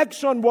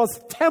connection was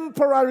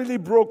temporarily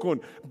broken.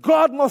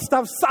 God must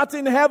have sat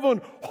in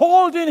heaven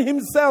holding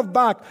himself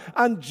back,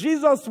 and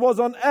Jesus was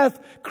on earth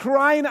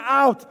crying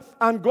out,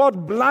 and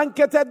God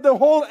blanketed the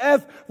whole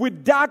earth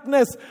with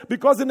darkness,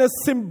 because in a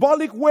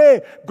symbolic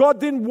way, God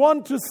didn't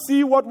want to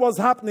see what was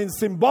happening.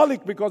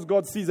 Symbolic because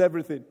God sees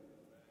everything.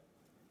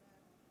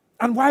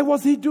 And why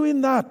was he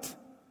doing that?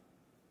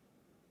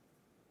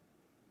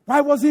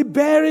 Why was he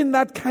bearing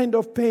that kind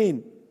of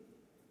pain?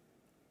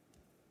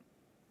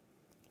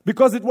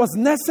 Because it was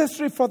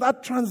necessary for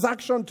that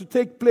transaction to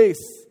take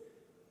place.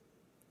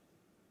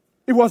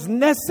 It was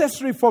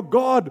necessary for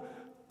God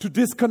to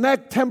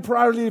disconnect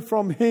temporarily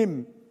from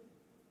him.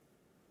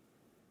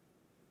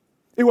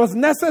 It was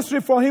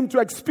necessary for him to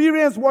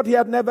experience what he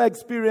had never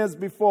experienced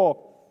before.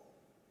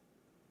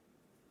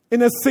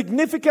 In a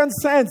significant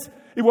sense,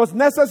 it was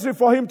necessary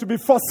for him to be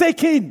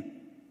forsaken.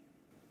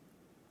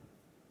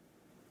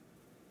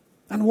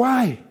 And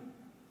why?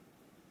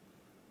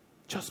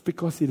 Just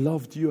because he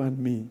loved you and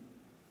me.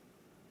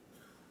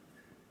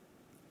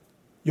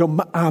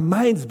 Our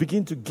minds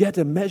begin to get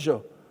a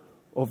measure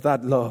of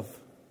that love.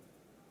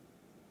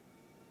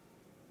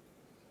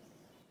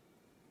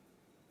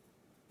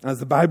 As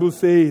the Bible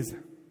says,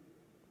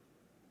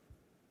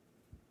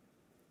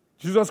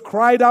 Jesus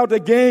cried out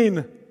again.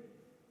 It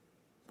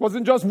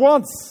wasn't just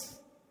once.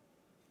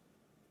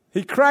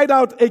 He cried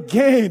out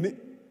again.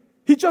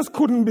 He just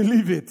couldn't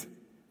believe it.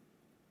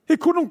 He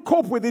couldn't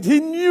cope with it. He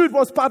knew it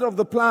was part of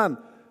the plan.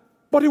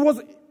 But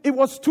it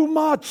was too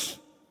much.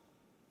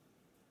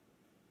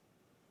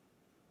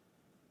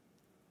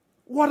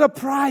 What a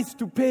price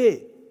to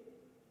pay.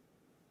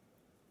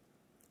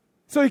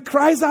 So he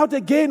cries out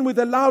again with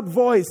a loud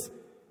voice,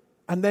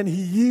 and then he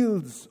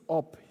yields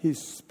up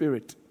his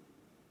spirit.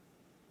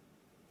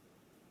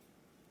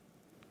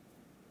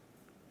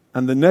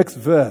 And the next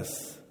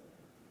verse,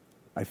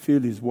 I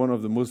feel, is one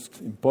of the most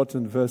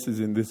important verses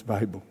in this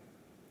Bible.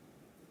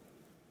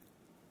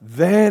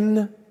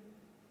 Then,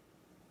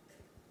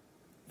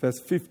 verse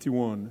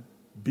 51,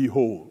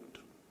 behold.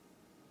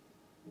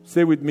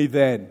 Say with me,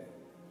 then.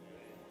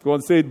 Go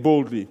on, say it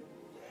boldly.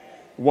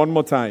 One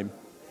more time.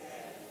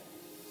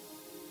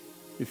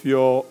 If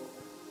you're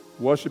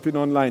worshiping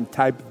online,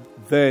 type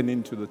then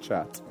into the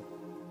chat.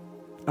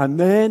 And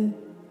then,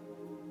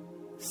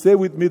 say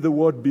with me the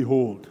word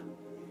behold.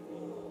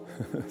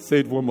 Say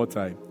it one more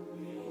time.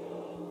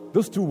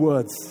 Those two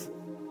words.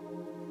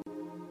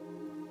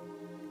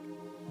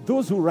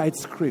 Those who write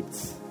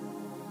scripts,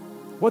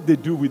 what they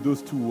do with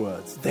those two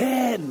words.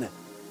 Then,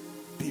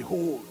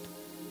 behold.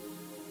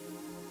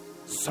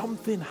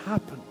 Something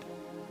happened.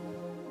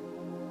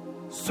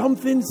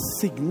 Something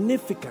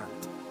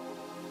significant.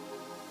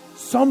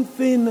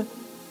 Something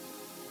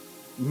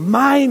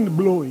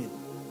mind-blowing.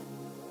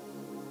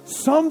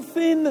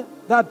 Something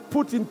that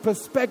put in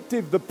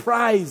perspective the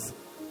price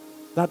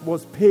that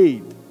was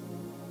paid.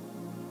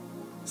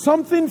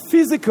 Something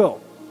physical.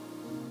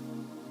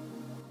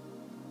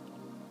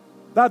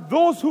 That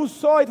those who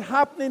saw it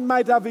happening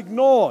might have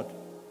ignored.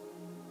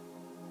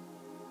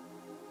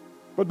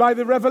 But by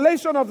the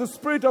revelation of the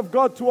Spirit of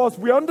God to us,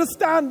 we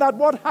understand that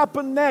what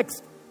happened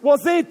next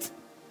was it.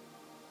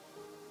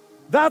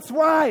 That's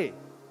why.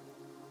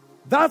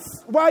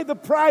 That's why the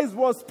price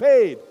was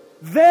paid.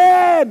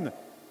 Then,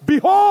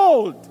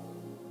 behold,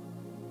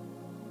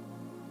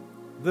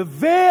 the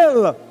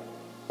veil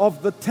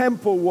of the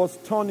temple was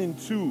torn in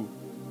two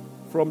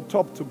from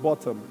top to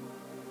bottom.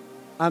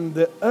 And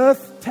the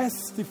earth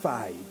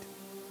testified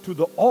to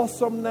the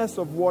awesomeness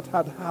of what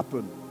had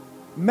happened.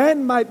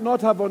 Men might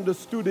not have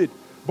understood it,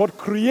 but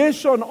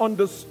creation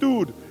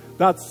understood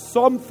that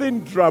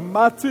something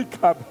dramatic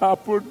had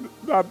happened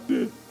that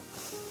day.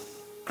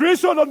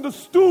 Creation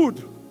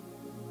understood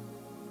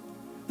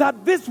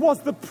that this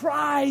was the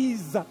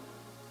prize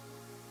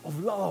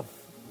of love.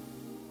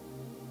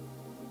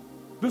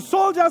 The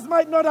soldiers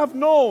might not have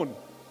known.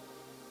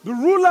 The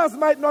rulers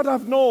might not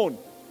have known.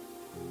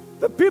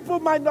 The people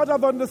might not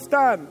have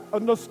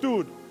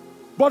understood.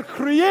 But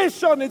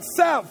creation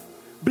itself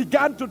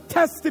began to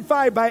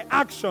testify by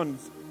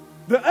actions.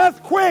 The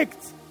earth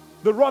quaked.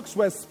 The rocks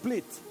were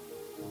split.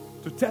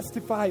 To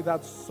testify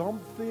that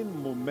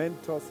something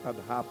momentous had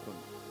happened.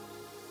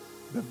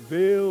 The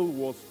veil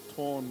was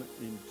torn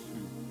in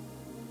two.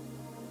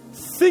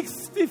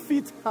 60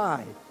 feet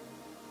high.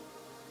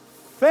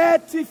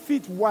 30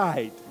 feet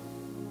wide.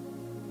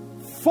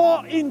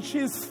 4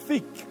 inches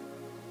thick.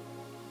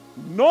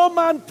 No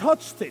man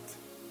touched it.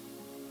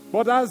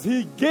 But as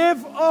he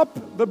gave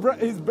up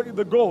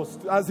the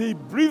ghost, as he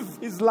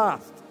breathed his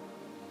last,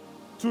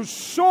 to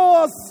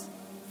show us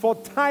for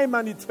time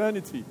and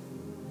eternity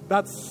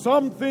that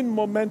something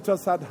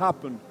momentous had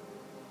happened,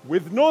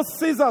 with no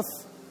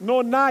scissors,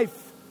 no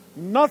knife,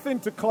 nothing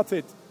to cut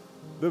it,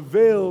 the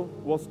veil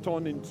was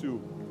torn in two.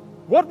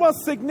 What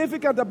was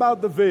significant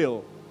about the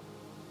veil?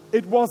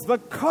 It was the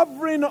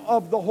covering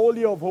of the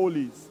Holy of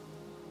Holies.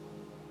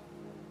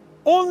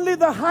 Only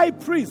the high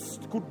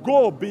priest could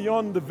go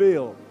beyond the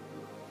veil.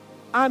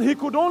 And he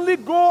could only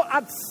go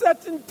at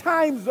certain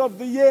times of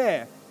the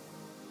year.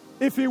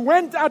 If he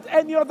went at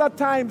any other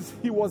times,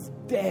 he was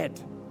dead.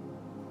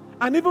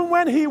 And even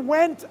when he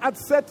went at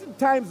certain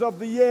times of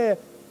the year,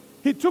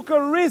 he took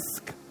a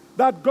risk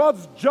that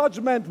God's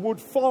judgment would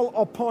fall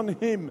upon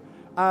him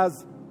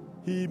as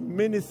he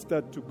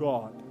ministered to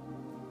God.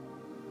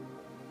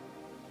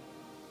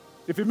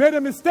 If he made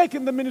a mistake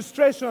in the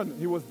ministration,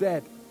 he was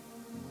dead.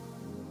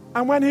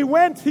 And when he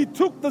went, he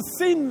took the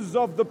sins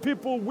of the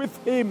people with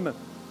him.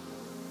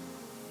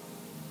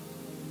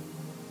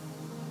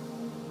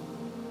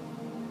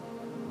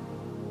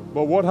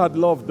 But what had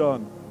love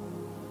done?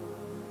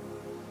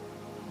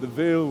 The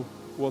veil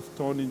was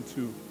torn in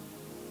two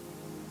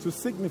to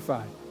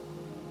signify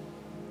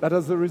that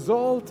as a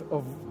result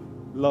of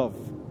love,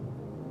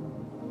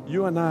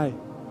 you and I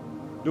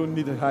don't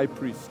need a high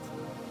priest.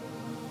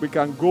 We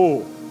can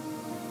go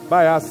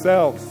by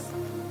ourselves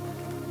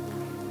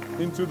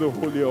into the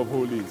Holy of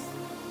Holies.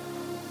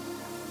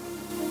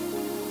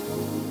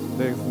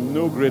 There's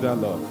no greater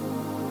love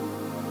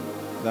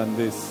than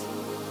this.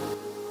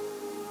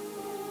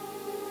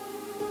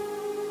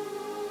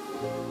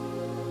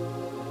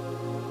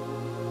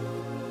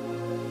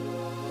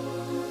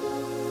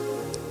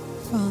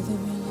 Father,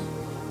 we love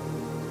you.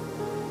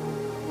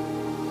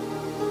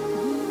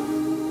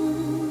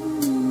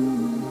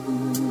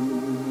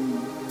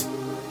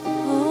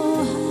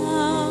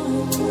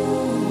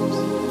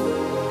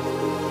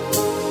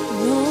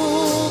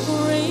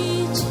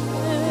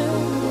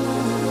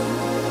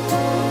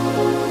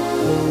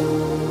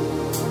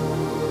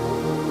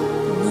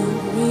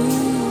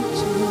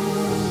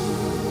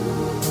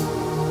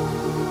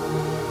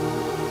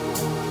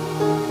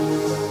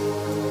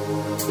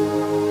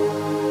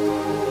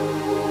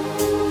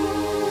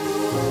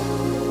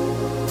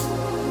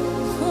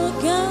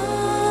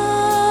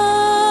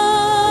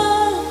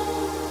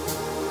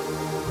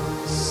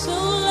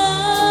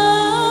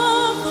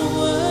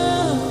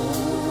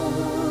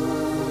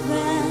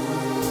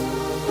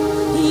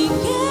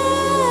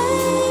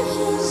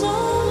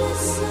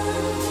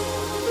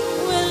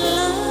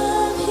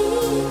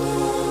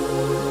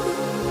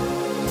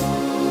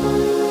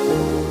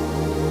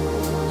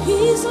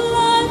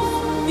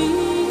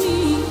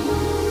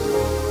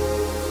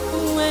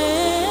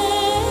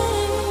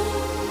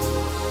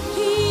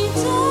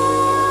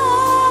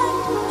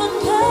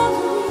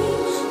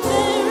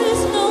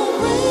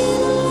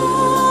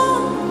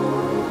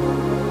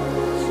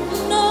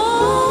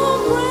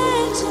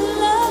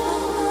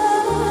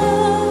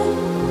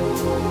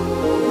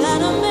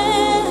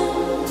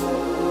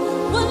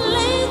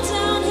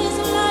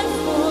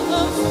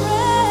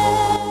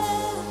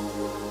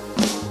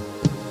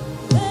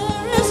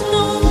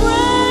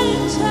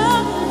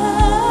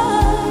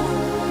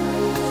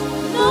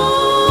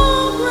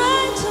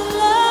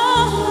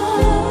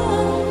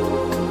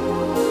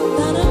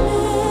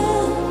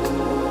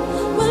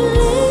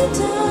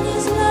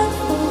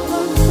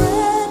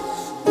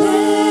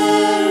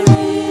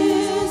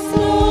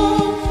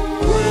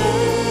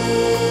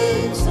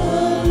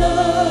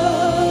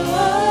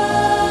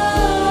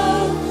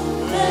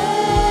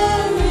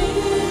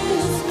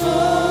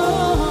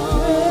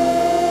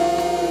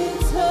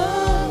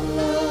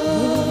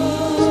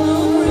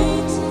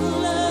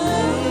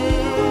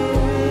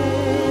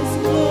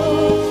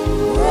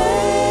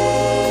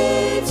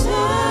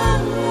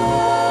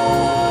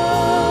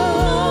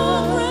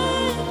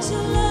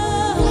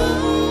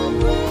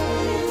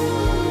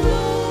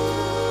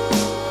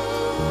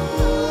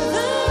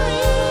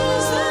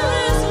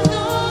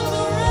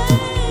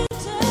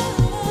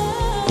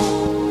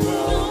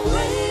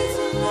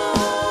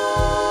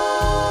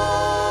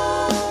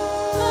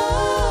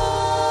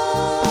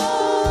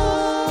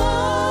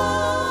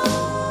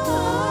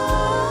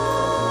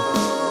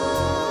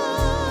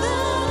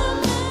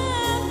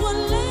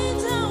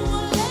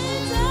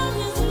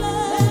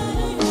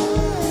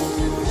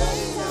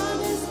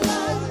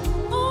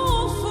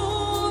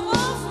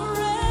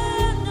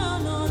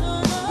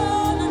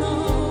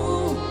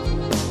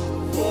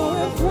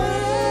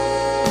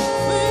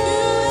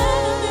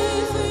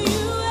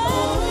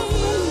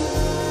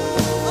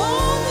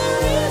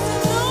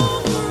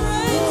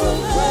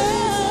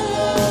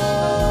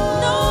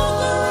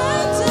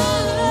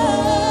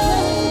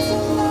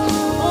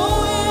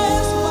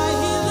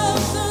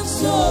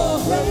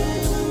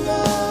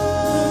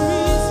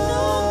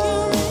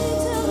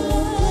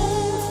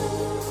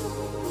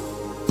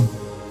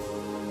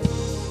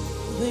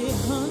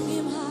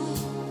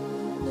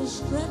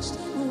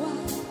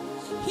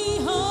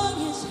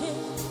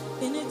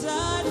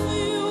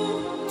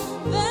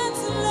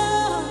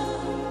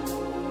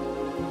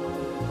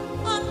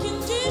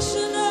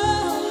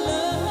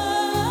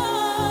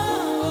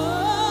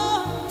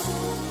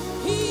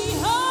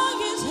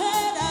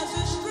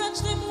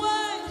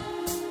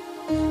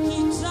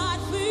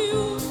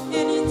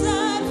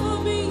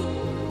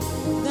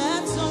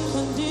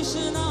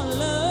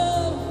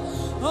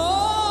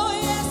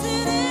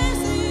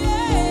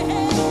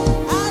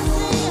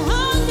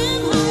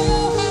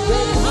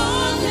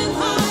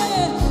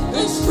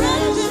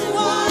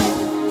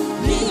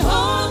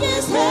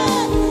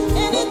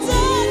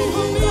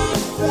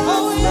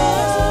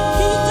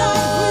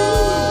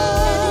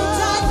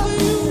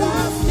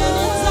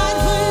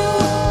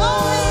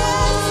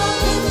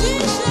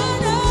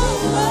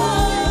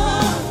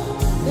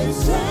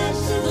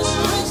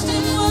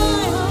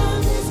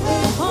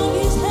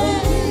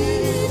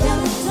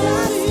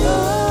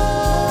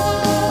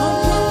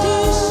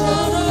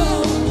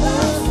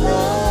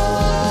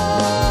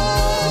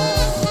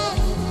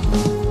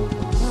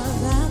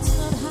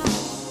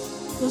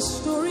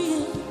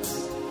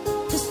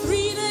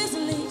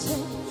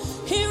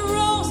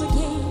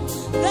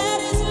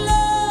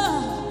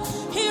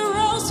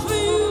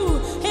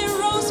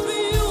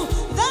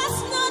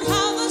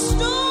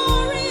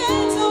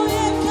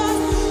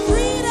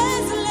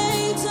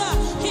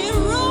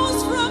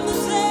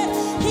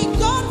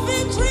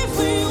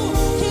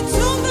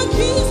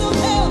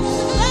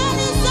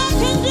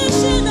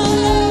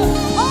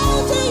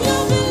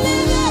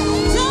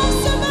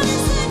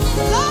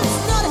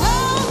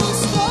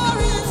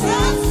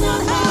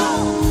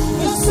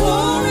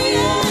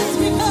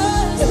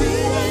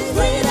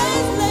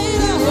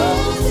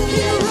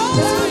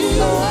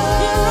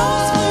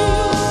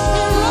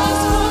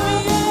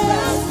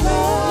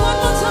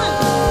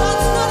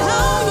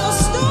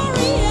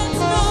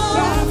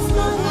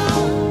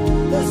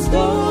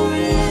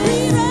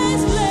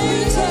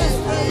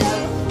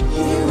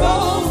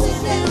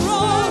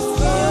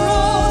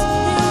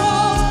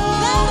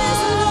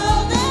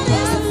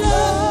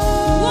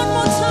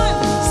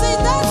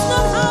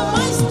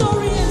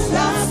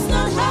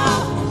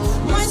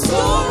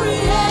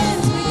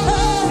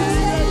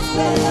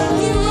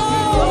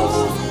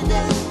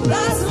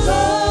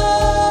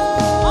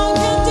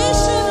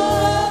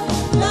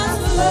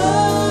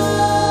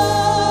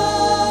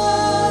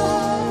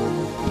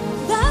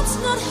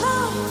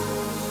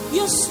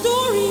 Your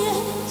story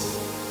ends.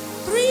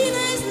 3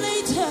 days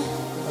later,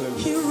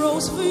 he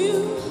rose for you.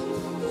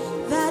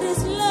 That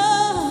is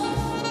love.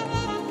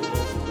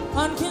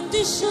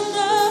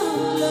 Unconditional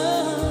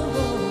love.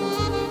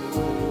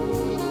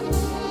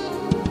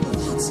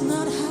 That's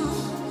not how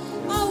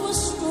our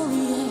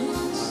story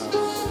ends.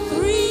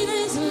 3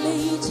 days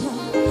later,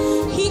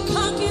 he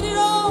conquered it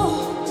all.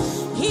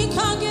 He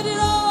conquered it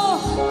all.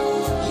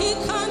 He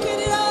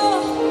conquered it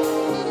all.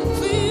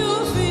 For you,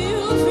 for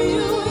you, for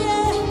you,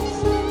 yes.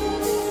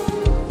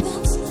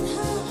 That's not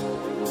how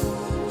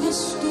your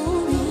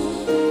story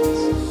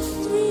ends.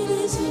 3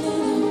 days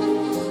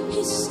later,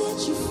 he set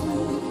you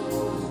free.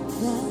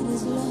 That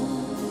is love.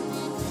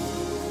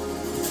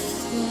 That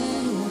is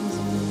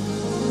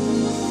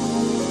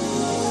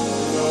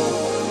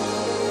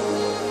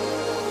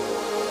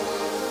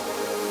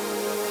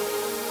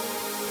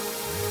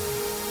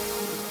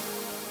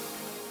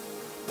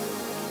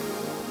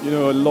You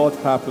know, a lot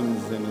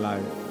happens in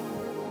life.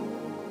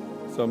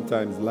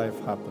 Sometimes life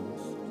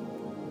happens.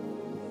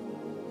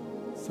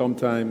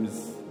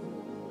 Sometimes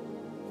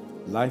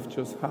life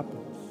just happens.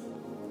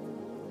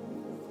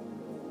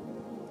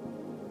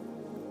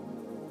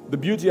 The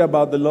beauty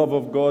about the love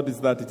of God is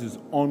that it is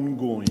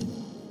ongoing.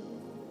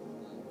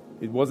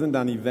 It wasn't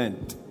an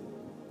event.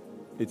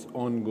 It's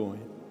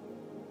ongoing.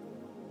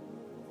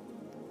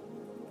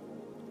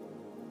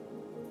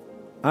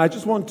 I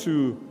just want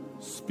to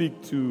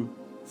speak to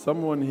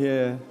someone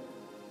here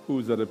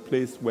who's at a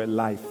place where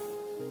life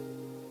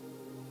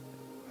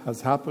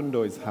has happened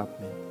or is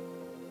happening.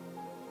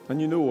 And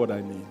you know what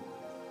I mean.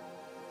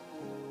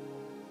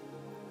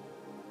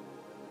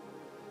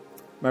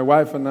 My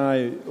wife and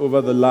I,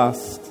 over the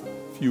last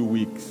few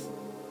weeks,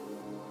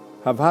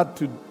 have had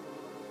to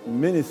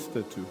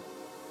minister to,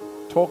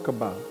 talk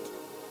about,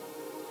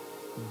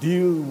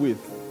 deal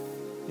with,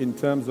 in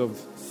terms of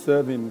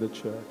serving the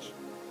church,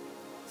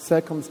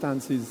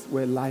 circumstances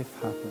where life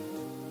happened.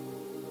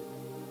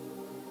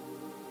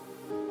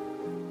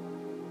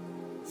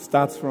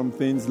 Starts from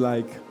things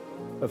like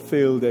a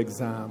failed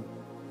exam.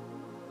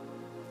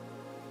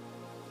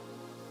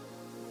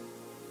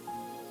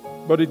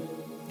 But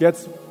it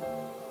gets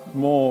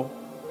more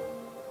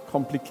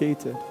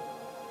complicated.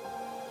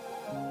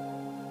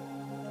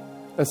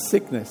 A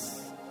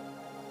sickness.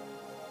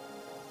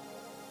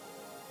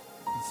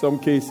 In some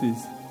cases,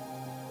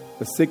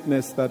 a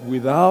sickness that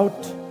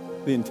without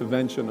the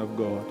intervention of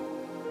God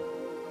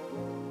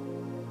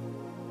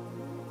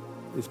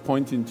is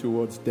pointing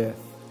towards death.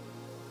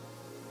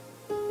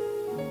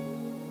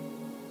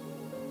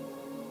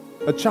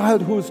 A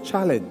child who's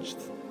challenged.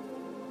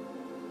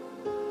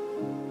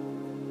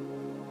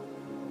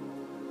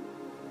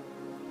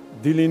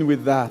 Dealing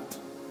with that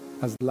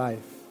as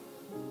life.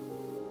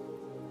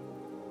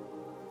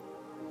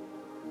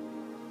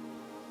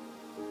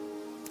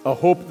 A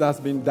hope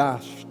that's been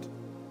dashed.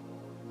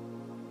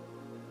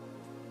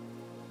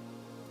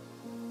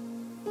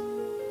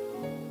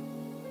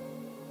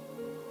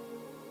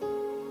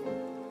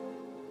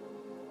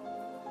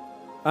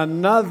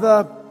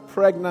 Another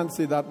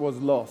pregnancy that was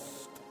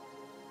lost.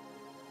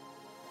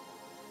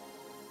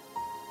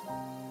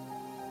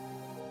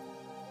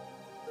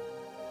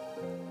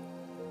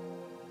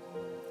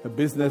 A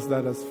business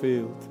that has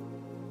failed.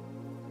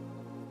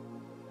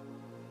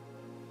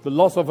 The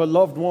loss of a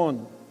loved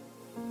one.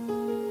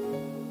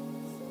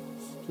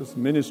 Just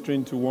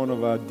ministering to one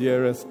of our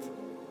dearest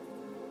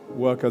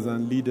workers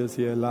and leaders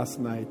here last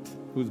night,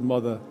 whose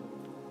mother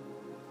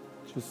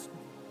just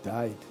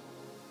died.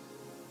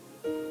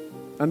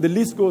 And the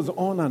list goes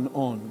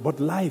on,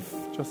 but life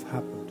just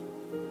happened.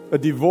 A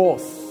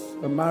divorce,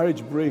 a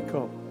marriage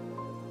breakup,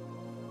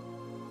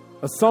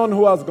 a son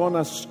who has gone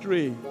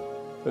astray,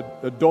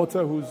 a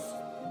daughter who's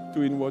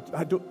doing what,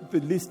 the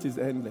list is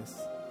endless.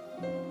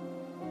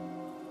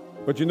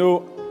 But you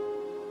know,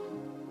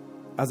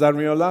 as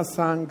Ariola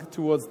sang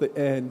towards the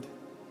end,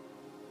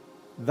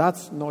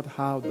 that's not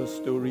how the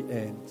story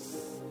ends.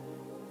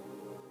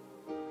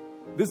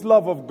 This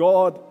love of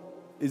God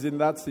is in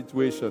that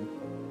situation.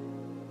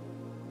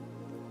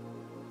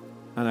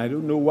 And I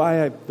don't know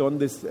why I've done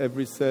this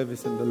every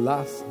service in the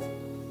last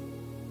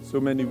so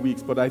many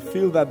weeks, but I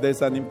feel that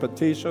there's an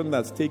impartation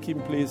that's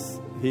taking place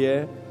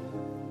here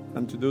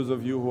and to those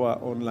of you who are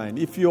online.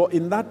 If you're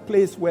in that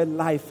place where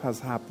life has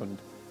happened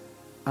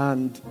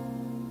and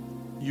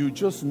you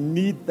just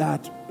need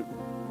that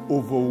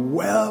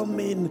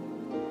overwhelming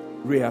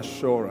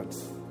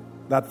reassurance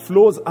that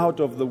flows out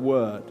of the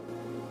word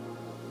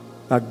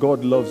that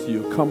God loves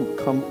you, come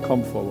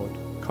forward.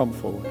 Come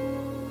forward.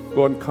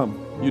 Go on, come.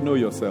 You know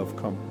yourself,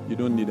 come. You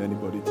don't need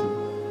anybody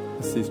to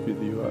assist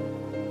with you.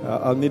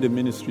 I'll need a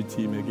ministry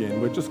team again.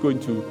 We're just going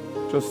to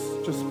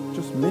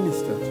just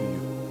minister to you.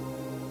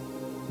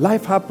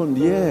 Life happened,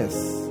 yes,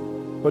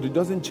 but it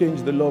doesn't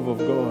change the love of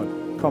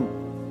God. Come.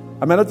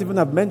 I may not even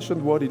have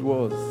mentioned what it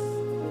was,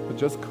 but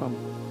just come.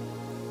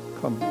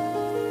 Come.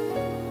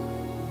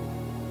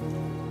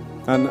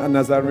 And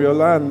as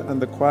Ariola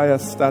and the choir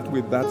start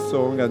with that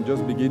song and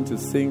just begin to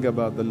sing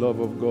about the love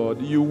of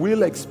God, you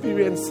will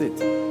experience it.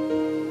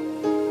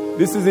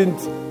 This isn't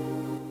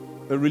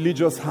a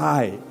religious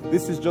high.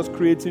 This is just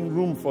creating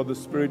room for the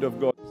Spirit of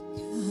God.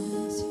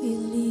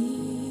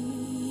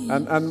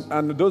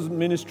 And those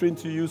ministering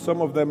to you,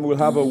 some of them will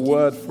have a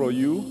word for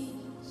you,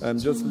 and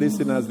just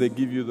listen as they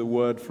give you the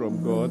word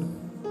from God.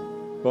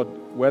 But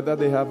whether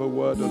they have a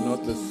word or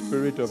not, the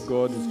Spirit of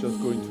God is just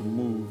going to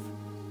move.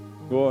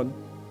 Go on.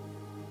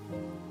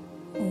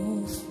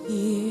 Oh,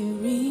 fear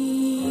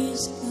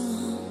is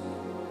gone,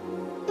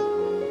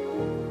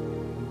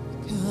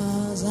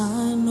 'cause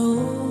I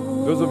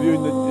know. Those of you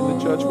in the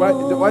church,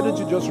 why don't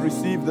you just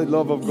receive the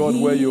love of God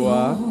where you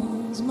are?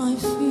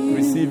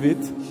 Receive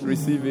it.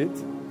 Receive it.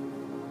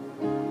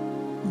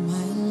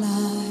 My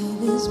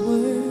life is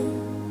worth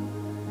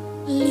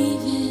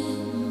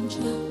living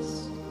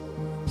just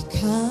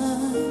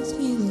because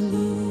He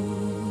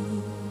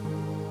lives.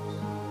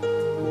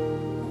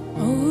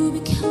 Oh,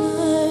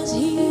 because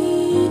He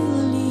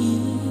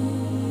lives,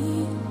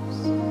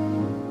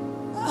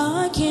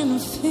 I can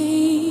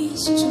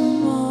face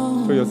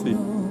tomorrow. For your seat.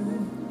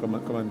 Come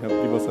on, help.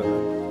 Give us a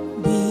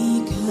hand.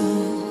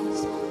 Because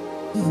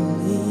He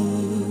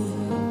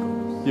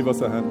lives. Give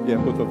us a hand. Yeah,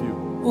 both of you.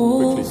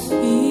 Oh, Quickly.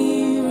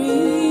 fear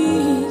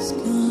is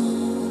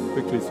gone.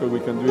 Quickly, so we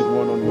can do it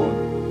one-on-one.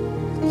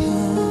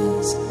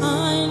 'Cause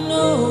I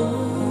know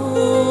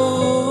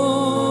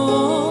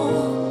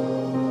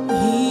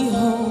He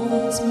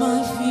holds my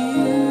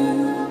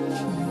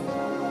future.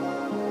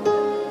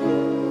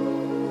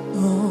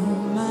 Oh,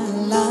 my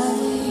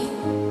life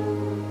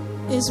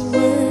is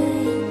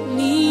worth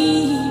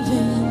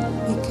living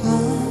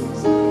because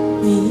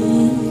He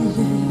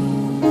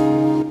lives.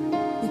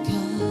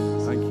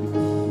 Because Thank you.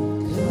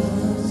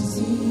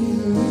 He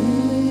lives,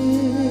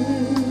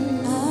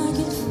 I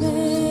can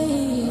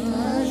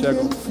face.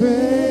 Shago.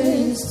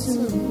 Praise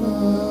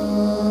tomorrow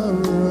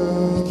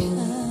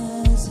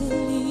because He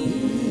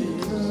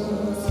lives.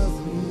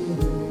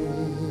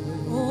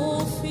 Oh,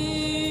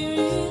 fear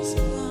is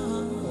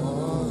gone.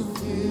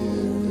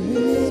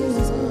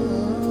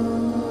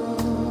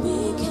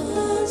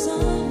 Because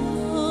I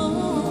know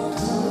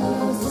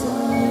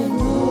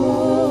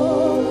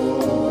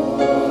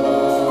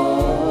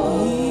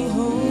He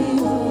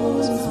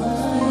holds my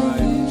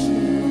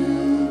future.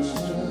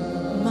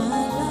 My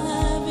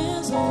life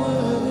is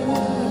worth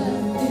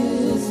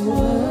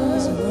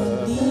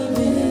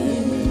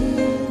living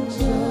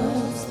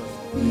just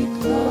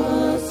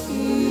because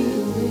He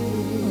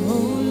lives.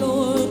 Oh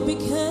Lord,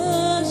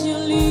 because You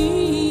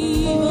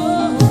live,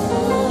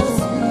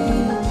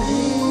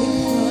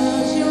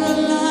 because You're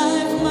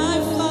alive, my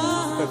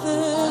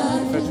Father.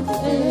 I can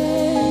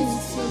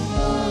face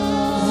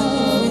tomorrow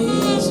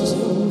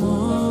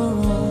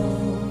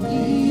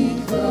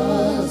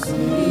because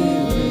He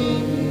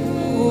lives.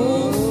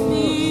 Oh,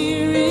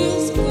 fear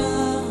is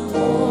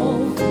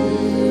gone.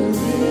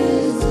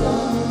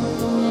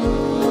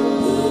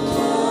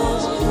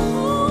 Because You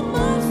hold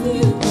my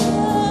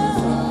future.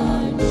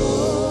 I know,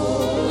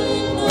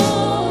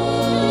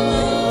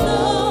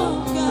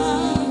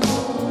 God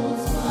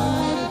holds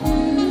my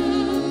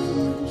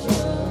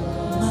future.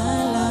 My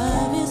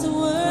life is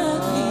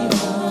worth living.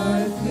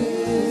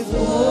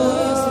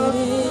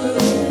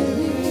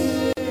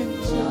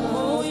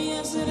 Oh,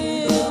 yes it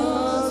is.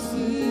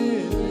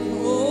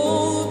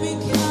 Oh,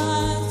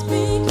 because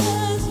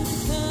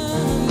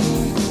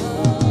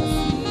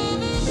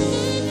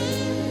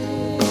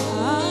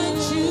I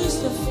choose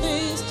to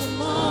face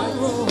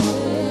tomorrow.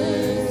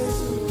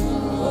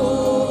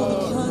 Oh,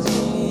 because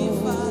You live,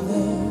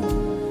 Father.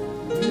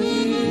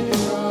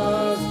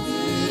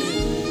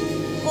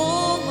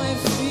 All my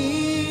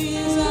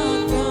fears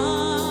are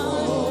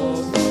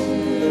gone.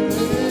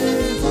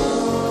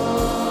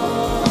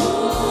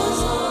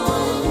 Because I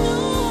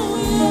know,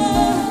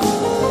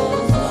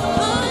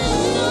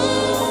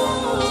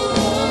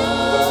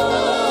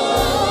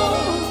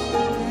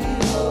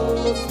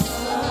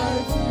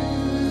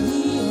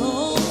 He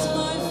holds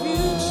my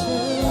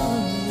future.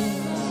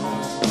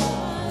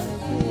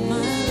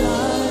 My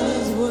life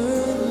is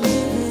worth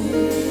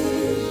living.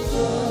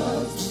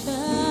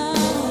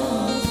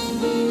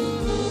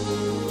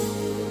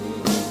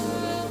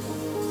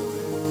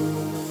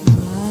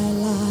 My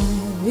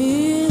life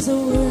is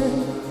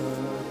worth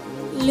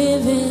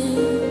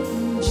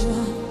living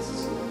just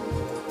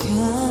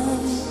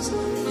because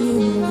You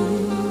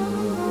live.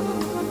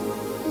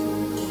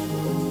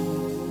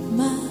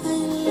 My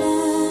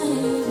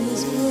life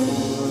is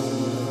worth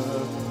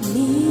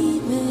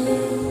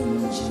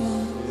living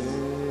just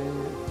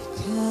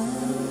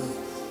because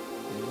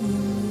You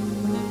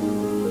live.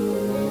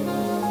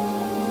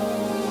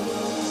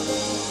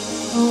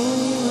 Oh,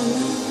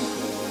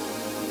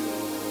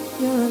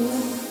 You're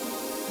alive.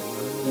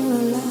 You're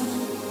alive.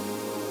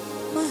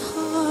 My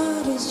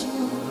heart is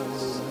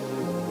Yours.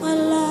 My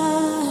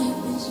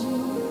life is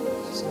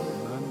Yours.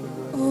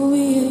 Oh,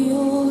 we are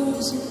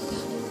Yours, oh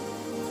God.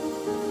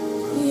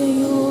 We are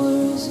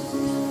Yours, oh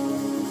God.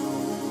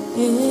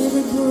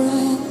 Every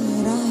breath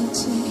that I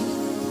take,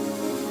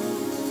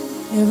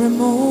 every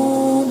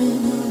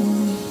moment I'm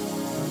awake,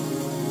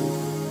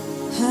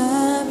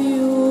 have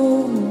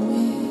Your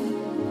way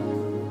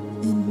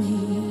in me.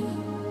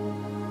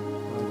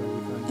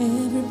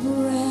 Every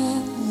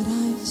breath that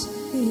I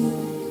take,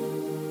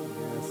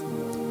 Yes,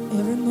 Lord.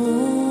 every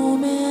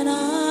moment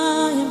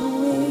I am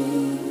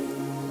awake,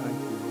 Thank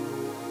you.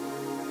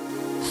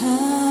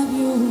 have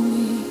your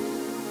way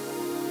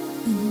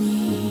in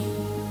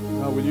me.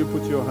 Now, will you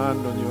put your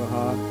hand on your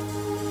heart?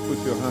 Put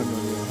your hand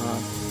on your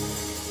heart.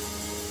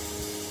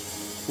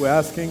 We're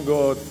asking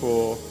God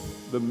for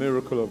the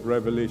miracle of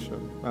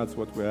revelation. That's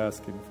what we're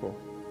asking for.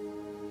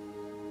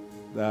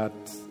 That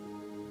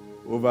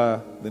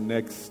over the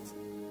next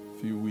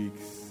few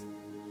weeks,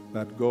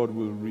 that God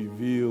will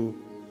reveal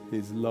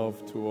His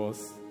love to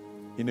us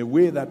in a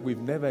way that we've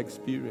never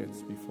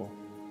experienced before.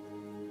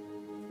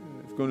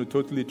 It's going to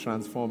totally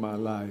transform our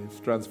lives,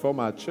 transform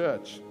our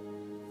church,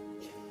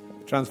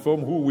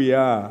 transform who we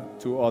are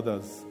to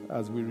others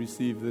as we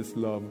receive this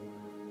love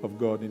of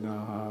God in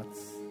our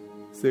hearts.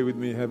 Say with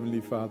me, Heavenly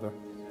Father,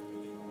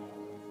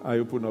 I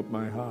open up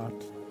my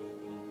heart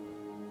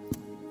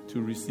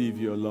to receive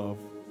your love.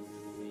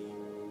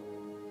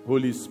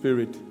 Holy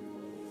Spirit,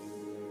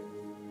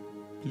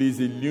 please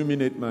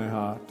illuminate my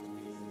heart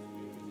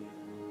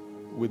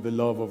with the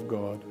love of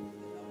God.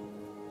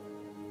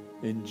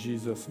 In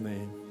Jesus'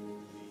 name,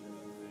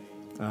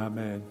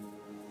 amen.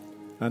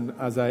 And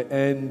as I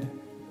end,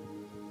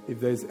 if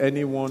there's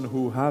anyone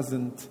who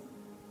hasn't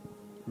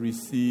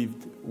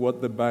received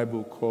what the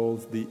Bible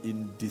calls the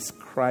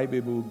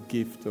indescribable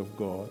gift of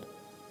God,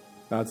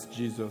 that's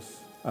Jesus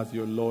as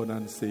your Lord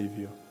and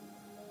Savior,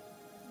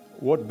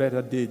 what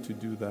better day to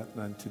do that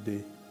than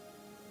today?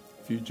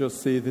 If you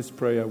just say this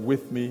prayer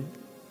with me,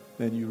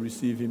 then you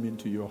receive Him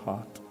into your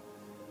heart.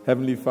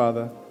 Heavenly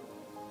Father,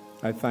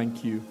 I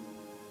thank you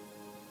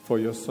for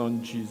your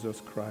Son,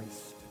 Jesus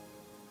Christ.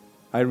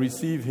 I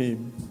receive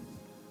Him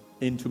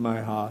into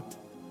my heart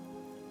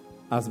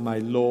as my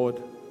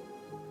Lord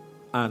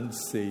and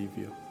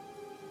Savior.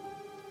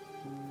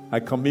 I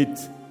commit,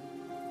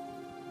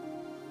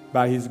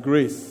 by His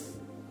grace,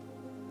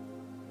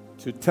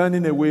 to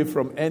turning away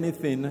from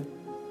anything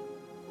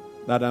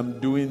that I'm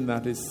doing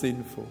that is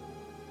sinful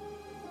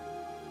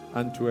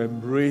and to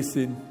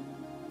embracing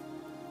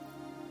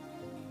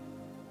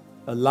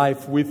a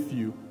life with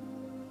you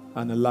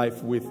and a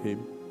life with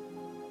Him.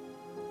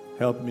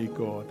 Help me,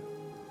 God.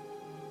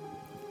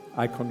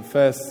 I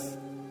confess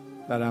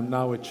that I'm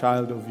now a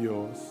child of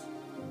yours,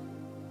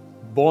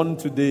 born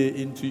today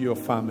into your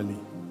family.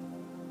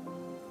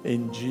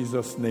 In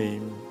Jesus'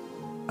 name.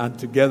 And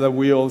together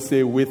we all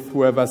say with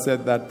whoever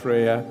said that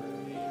prayer,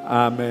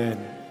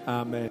 Amen.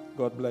 Amen.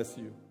 God bless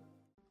you.